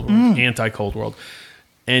gen Cold World, anti Cold World,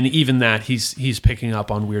 and even that he's picking up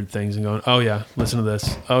on weird things and going, oh yeah, listen to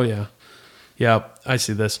this. Oh yeah, I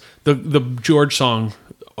see this. The George song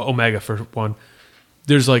Omega for one.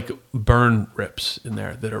 There's like burn rips in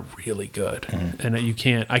there that are really good, and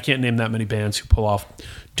I can't name that many bands who pull off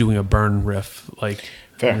doing a burn riff like.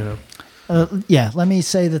 Fair. Let me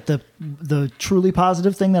say that the truly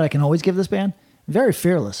positive thing that I can always give this band, very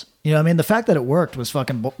fearless. You know what I mean? The fact that it worked was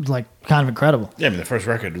fucking like kind of incredible. Yeah, I mean the first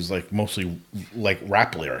record was like mostly like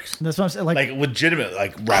rap lyrics. That's what I'm saying. Like legitimate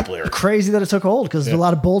like rap lyrics. Crazy that it took hold because there's a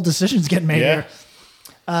lot of bold decisions getting made here.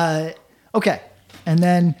 Okay. And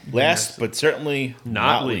then last but certainly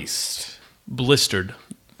not least, Blistered,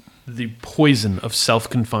 The Poison of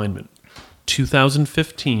Self-Confinement,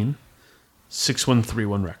 2015,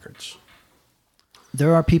 6131 Records.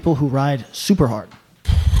 There are people who ride super hard.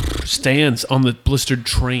 stands on the blistered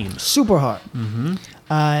train. Super hard.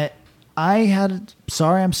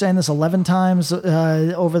 I'm saying this 11 times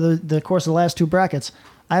over the course of the last two brackets.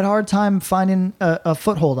 I had a hard time finding a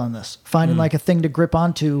foothold on this, finding like a thing to grip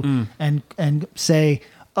onto and say,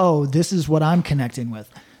 oh, this is what I'm connecting with.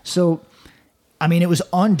 So, I mean, it was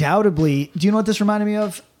undoubtedly, do you know what this reminded me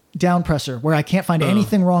of? Down Presser, where I can't find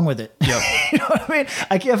anything wrong with it. Yep. You know what I mean?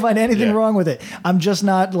 I can't find anything wrong with it. I'm just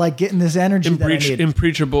not like getting this energy that I need.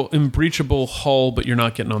 Impreachable hull, but you're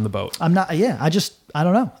not getting on the boat. I'm not. Yeah, I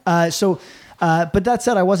don't know. But that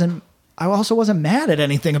said, I also wasn't mad at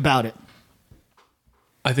anything about it.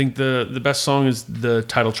 I think the best song is the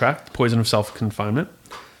title track, Poison of Self-Confinement.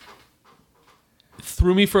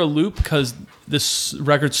 Threw me for a loop because this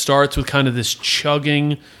record starts with kind of this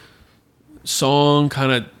chugging song,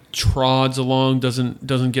 kind of trods along,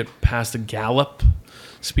 doesn't get past a gallop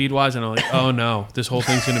speed-wise, and I'm like, oh no, this whole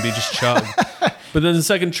thing's going to be just chug. But then the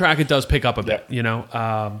second track, it does pick up a bit, you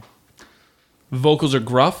know. Vocals are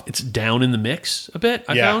gruff. It's down in the mix a bit,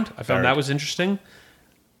 I found that was interesting.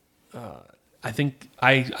 I think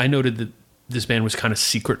I noted that this band was kind of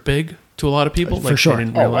secret big to a lot of people. For sure. They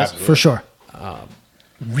didn't realize. For sure.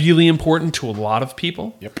 Really important to a lot of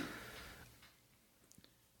people. Yep.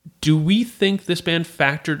 Do we think this band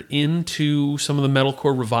factored into some of the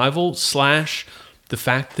metalcore revival / the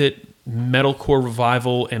fact that metalcore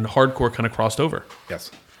revival and hardcore kind of crossed over?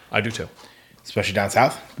 Yes. I do too. Especially down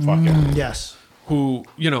south? Fuck yeah. Yes. Who,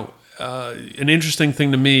 you know, an interesting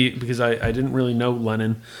thing to me, because I didn't really know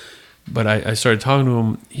Lennon, but I started talking to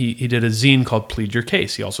him. He did a zine called Plead Your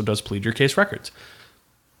Case. He also does Plead Your Case Records.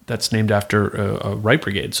 That's named after a Right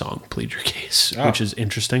Brigade song, Plead Your Case, which is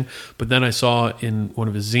interesting. But then I saw in one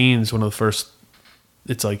of his zines, one of the first,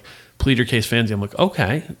 it's like, Plead Your Case Fanzine. I'm like,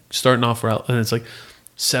 okay, starting off, and it's like,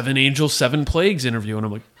 7 Angels, 7 Plagues interview. And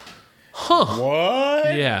I'm like, huh.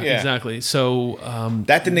 What? Yeah, exactly. So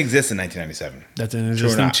that didn't exist in 1997. That didn't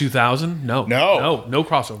exist in 2000? No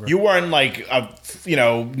crossover. You weren't like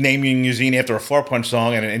naming your zine after a Floor Punch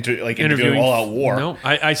song and interviewing All Out War. No,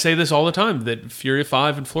 I say this all the time that Fury of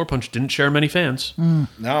 5 and Floor Punch didn't share many fans.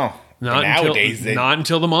 No, nowadays not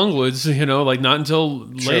until the Mongoloids, not until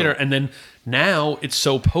later, and then now it's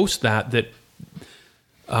so post that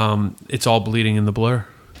it's all bleeding in the blur.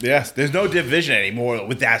 Yes, there's no division anymore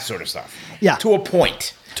with that sort of stuff. Yeah. To a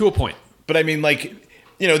point. But I mean,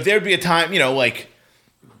 there'd be a time,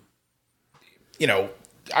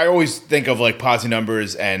 I always think of like Posse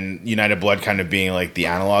Numbers and United Blood kind of being like the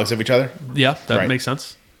analogs of each other. Yeah, that makes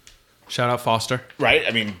sense. Shout out Foster. Right?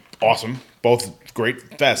 I mean, awesome. Both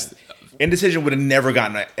great fest. Indecision would have never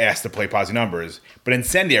gotten asked to play Posse Numbers, but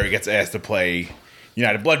Incendiary gets asked to play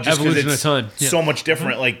United Blood just because it's so much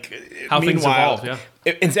different. Like, how things evolve,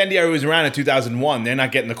 Incendiary was around in 2001. They're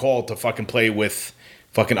not getting the call to fucking play with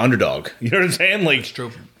fucking Underdog. You know what I'm saying? Like, it's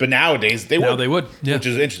true. But nowadays they would. Yeah. Which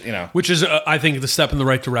is interesting. Which is, I think, the step in the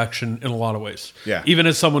right direction in a lot of ways. Yeah. Even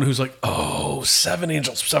as someone who's like, 7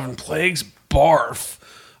 Angels, 7 Plagues, barf.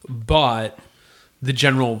 But the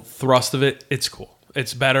general thrust of it, it's cool.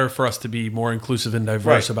 It's better for us to be more inclusive and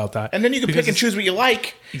diverse about that. And then you can pick and choose what you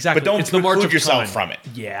like, but don't preclude yourself from it.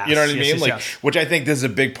 Yeah. You know what I mean? Which I think this is a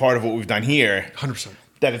big part of what we've done here. 100%.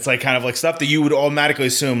 That it's like kind of like stuff that you would automatically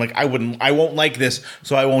assume, like, I won't like this,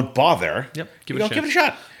 so I won't bother. Yep. Give it a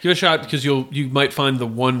shot. Give it a shot because you might find the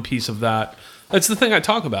one piece of that. That's the thing I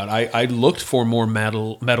talk about. I looked for more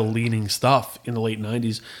metal leaning stuff in the late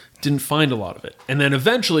 90s. Didn't find a lot of it. And then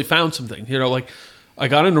eventually found something. I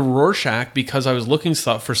got into Rorschach because I was looking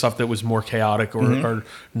for stuff that was more chaotic or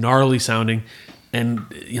gnarly sounding, and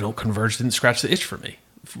Converge didn't scratch the itch for me.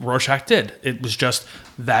 Rorschach did. It was just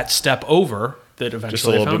that step over that eventually just a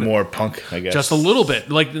little bit more punk, I guess. Just a little bit,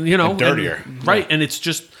 and dirtier, right? And it's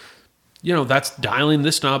just that's dialing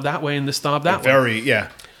this knob that way and this knob that way. Very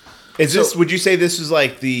Is this? Would you say this is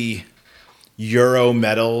like the Euro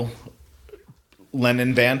metal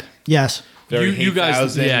Lennon band? Yes. You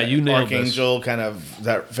guys, you nailed Archangel this. Kind of, is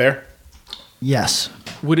that fair? Yes.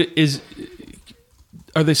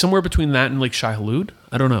 Are they somewhere between that and like Shai Hulud?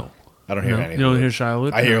 I don't know. I don't hear anything. You don't hear Shai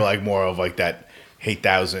Hulud? I hear like more of like that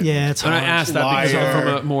 8,000. Yeah, it's hard. And I asked that because I'm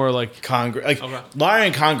from a more like Congress, Liar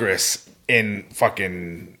in Congress in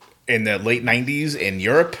the late 90s in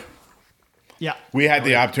Europe. Yeah. We had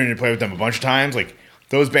the opportunity to play with them a bunch of times. Like,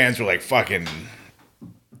 those bands were like fucking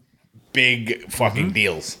big fucking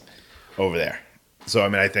deals over there. So I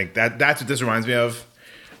mean, I think that's what this reminds me of.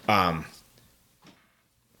 Some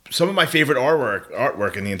of my favorite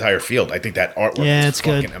artwork in the entire field. I think that artwork is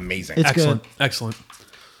fucking amazing. It's excellent.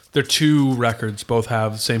 They're 2 records, both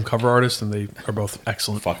have the same cover artist, and they are both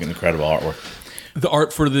excellent. Fucking incredible artwork. The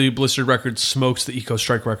art for the Blistered record smokes the Eco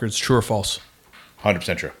Strike records. True or false?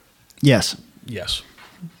 100% true. Yes. Yes.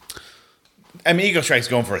 I mean, Eco Strike's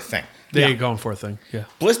going for a thing. They're going for a thing. Yeah.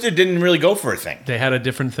 Blistered didn't really go for a thing. They had a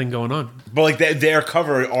different thing going on. But like their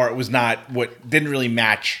cover art was not what didn't really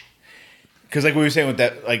match. Because like we were saying with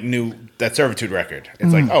that Servitude record,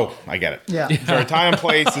 it's like, oh, I get it. Yeah. For a time and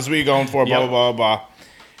place, this is what you're going for. Blah blah blah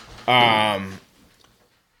blah.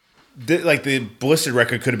 The Blistered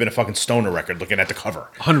record could have been a fucking Stoner record, looking at the cover,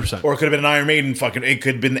 100%. or it could have been an Iron Maiden fucking. It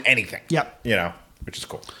could have been anything. Yep. You know, which is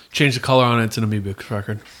cool. Change the color on it. It's an Amoebic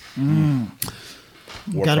record.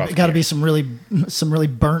 Got to be some really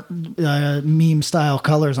burnt meme style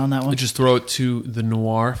colors on that one. Just throw it to the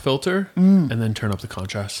noir filter and then turn up the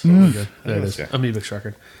contrast. That'll be good. There it is. Yeah. Amoebic's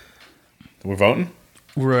record. We're voting.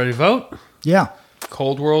 We're ready to vote. Yeah.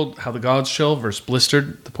 Cold World, How the Gods Chill versus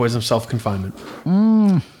Blistered, The Poison of Self-Confinement.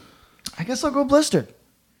 I guess I'll go Blistered.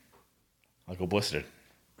 I'll go Blistered.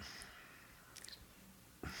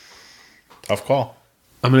 Tough call.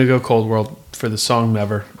 I'm going to go Cold World for the song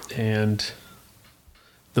Never and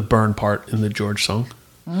the burn part in the George song.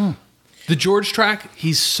 The George track,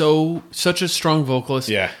 he's such a strong vocalist.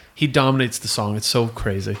 Yeah. He dominates the song. It's so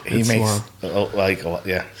crazy. He It's makes wild.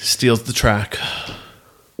 yeah. Steals the track.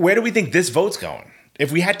 Where do we think this vote's going?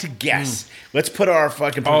 If we had to guess, let's put our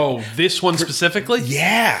fucking. Oh, this one specifically?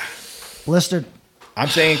 Yeah. Blistered. I'm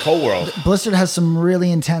saying Cold World. Blistered has some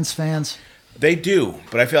really intense fans. They do,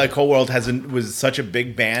 but I feel like Cold World was such a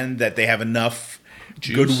big band that they have enough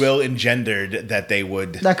goodwill engendered that they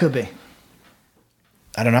would. That could be.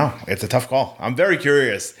 I don't know. It's a tough call. I'm very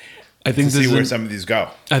curious. I think to see where some of these go.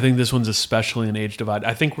 I think this one's especially an age divide.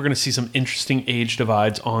 I think we're going to see some interesting age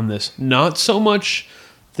divides on this. Not so much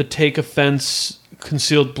the Take Offense,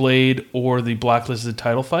 Concealed Blade, or the Blacklisted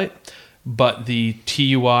title fight, but the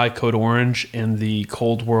TUI, Code Orange, and the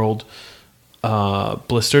Cold World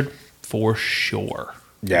Blistered for sure.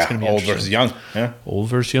 Yeah, gonna be old interesting. versus young. Yeah, old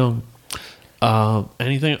versus young.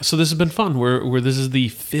 Anything? So this has been fun. Where this is the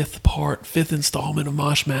fifth installment of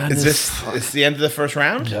Mosh Madness. Is this the end of the first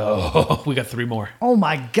round? No, we got 3 more. Oh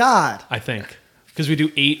my God. I think because we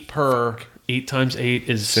do 8 per. 8 times 8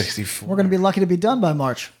 is 64. We're going to be lucky to be done by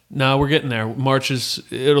March. No, we're getting there. March is.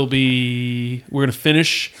 We're going to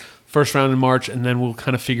finish first round in March, and then we'll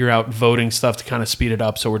kind of figure out voting stuff to kind of speed it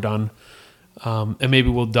up so we're done. And maybe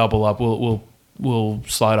we'll double up. We'll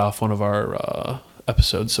slide off one of our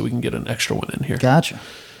episodes so we can get an extra one in here. Gotcha.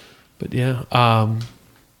 But yeah,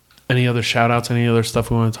 any other shout outs, any other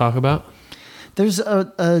stuff we want to talk about? There's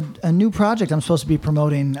a new project I'm supposed to be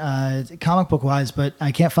promoting comic book wise, but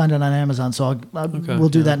I can't find it on Amazon, so we'll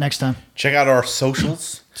do that next time. Check out our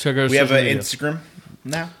socials. We have an Instagram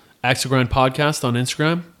now. Axe to Grind Podcast on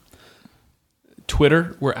Instagram.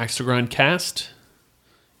 Twitter, we're Axe to Grind Cast.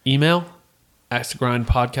 Email,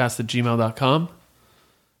 axetogrindpodcast@gmail.com.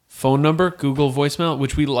 Phone number, Google voicemail,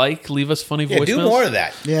 which we like. Leave us funny voicemails. Do more of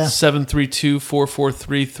that. Yeah.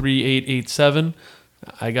 732-443-3887.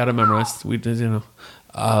 I got it memorized. We did,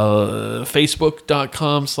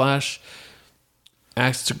 Facebook.com/Axe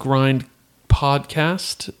to Grind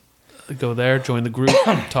Podcast. Go there, join the group,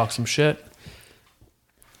 talk some shit.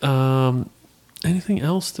 Anything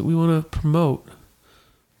else that we want to promote?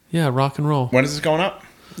 Yeah, rock and roll. When is this going up?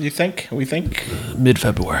 You think? We think?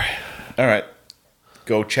 Mid-February. All right.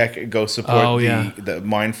 Go support yeah. the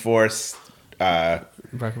Mind Force.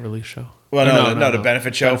 Record release show. Well, no, the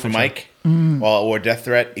benefit show for Benefit Mike. All War Death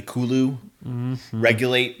Threat, Ikulu,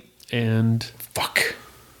 Regulate. And Fuck.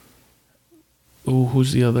 ooh,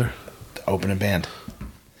 who's the other? The opening band.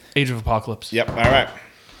 Age of Apocalypse. Yep, all right.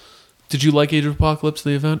 Did you like Age of Apocalypse,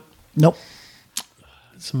 the event? Nope.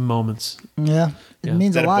 Some moments. Yeah. It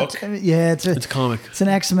means Is that a a lot. book? Yeah, It's a comic. It's an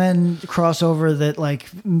X-Men crossover that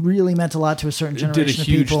really meant a lot to a certain It did a generation of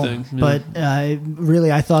huge people. thing, yeah. But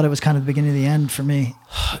really, I thought it was kind of the beginning of the end for me.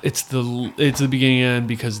 It's the beginning and end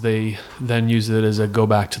because they then use it as a go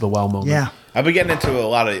back to the well moment. Yeah. I've been getting into a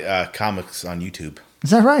lot of comics on YouTube.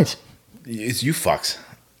 Is that right? It's you fucks.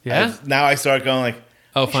 Yeah? Now I start going like,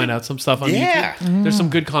 Find out some stuff on Yeah. YouTube. There's some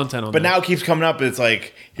good content on but there. now it keeps coming up. It's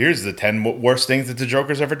like, here's the 10 worst things that the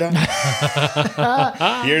Joker's ever done.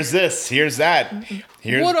 Here's this. Here's that.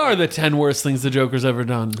 Here's What are the 10 worst things the Joker's ever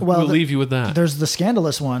done? Well, We'll leave you with that. There's the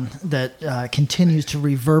scandalous one that continues to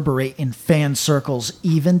reverberate in fan circles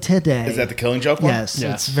even today. Is that the Killing Joke one? Yes,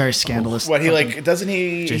 Yeah. it's very scandalous. What doesn't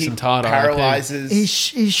he? Jason he Todd, RIP. paralyzes. He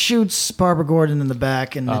shoots Barbara Gordon in the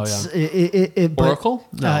back, and Oh, it's yeah. but, Oracle?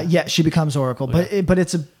 No. yeah, she becomes Oracle, but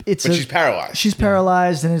it's but she's paralyzed. She's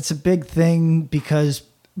paralyzed, and it's a big thing because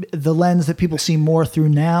the lens that people see more through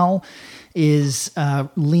now is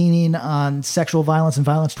leaning on sexual violence and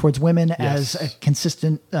violence towards women as a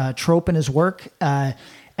consistent trope in his work.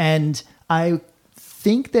 And I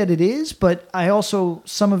think that it is, but I also,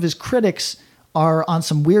 some of his critics are on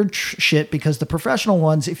some weird shit because the professional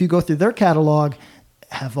ones, if you go through their catalog,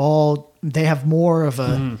 they have more of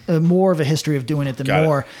a history of doing it than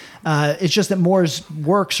Moore. It's just that Moore's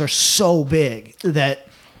works are so big that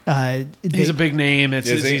he's a big name. It's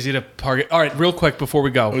easy to target. All right, real quick before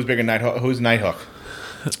we go, who's bigger, Who's Nighthawk?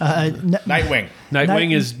 Nightwing.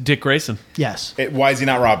 Nightwing is Dick Grayson. Yes. Why is he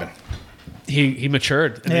not Robin? He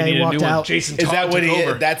matured. And he walked out. Jason Is Todd that what took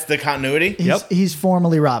over. That's the continuity? He's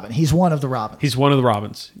formerly Robin. He's one of the Robins. He's one of the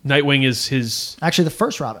Robins. Nightwing is his... Actually, the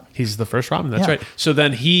first Robin. He's the first Robin. That's right. So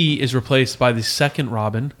then he is replaced by the second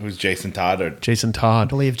Robin. Who's Jason Todd? Jason Todd. I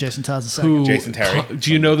believe Jason Todd's the second. Jason Terry.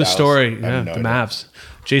 Do you know the Dallas? story? Yeah, The Mavs.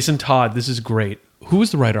 Jason Todd. This is great. Who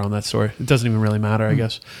was the writer on that story? It doesn't even really matter, I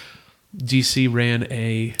guess. DC ran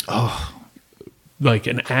an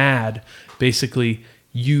ad. Basically,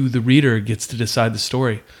 you, the reader, gets to decide the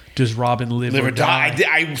story. Does Robin live or die?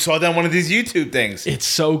 I saw that on one of these YouTube things. It's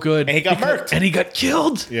so good. And he got murked. And he got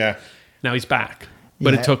killed. Yeah. Now he's back.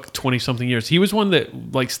 But it took 20-something years. He was one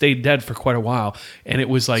that stayed dead for quite a while. And it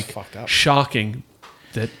was shocking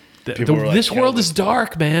that this world is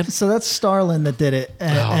dark, man. So that's Starlin that did it.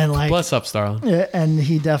 And bless up, Starlin. Yeah, and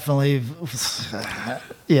he definitely...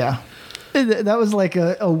 Yeah. That was like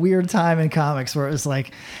a weird time in comics where it was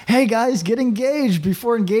like, hey guys, get engaged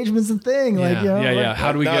before engagement's a thing.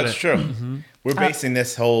 How do we get it? That's true. Mm-hmm. We're basing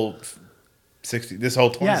this whole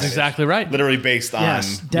 20. Yes. Exactly right. Literally based on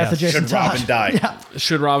death of Jason should Robin Todd. die? Yeah.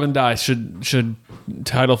 Should Robin die? Should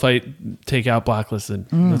Title Fight take out Blacklisted?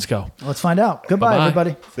 Let's go. Let's find out. Goodbye, Bye-bye.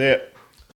 everybody. See ya.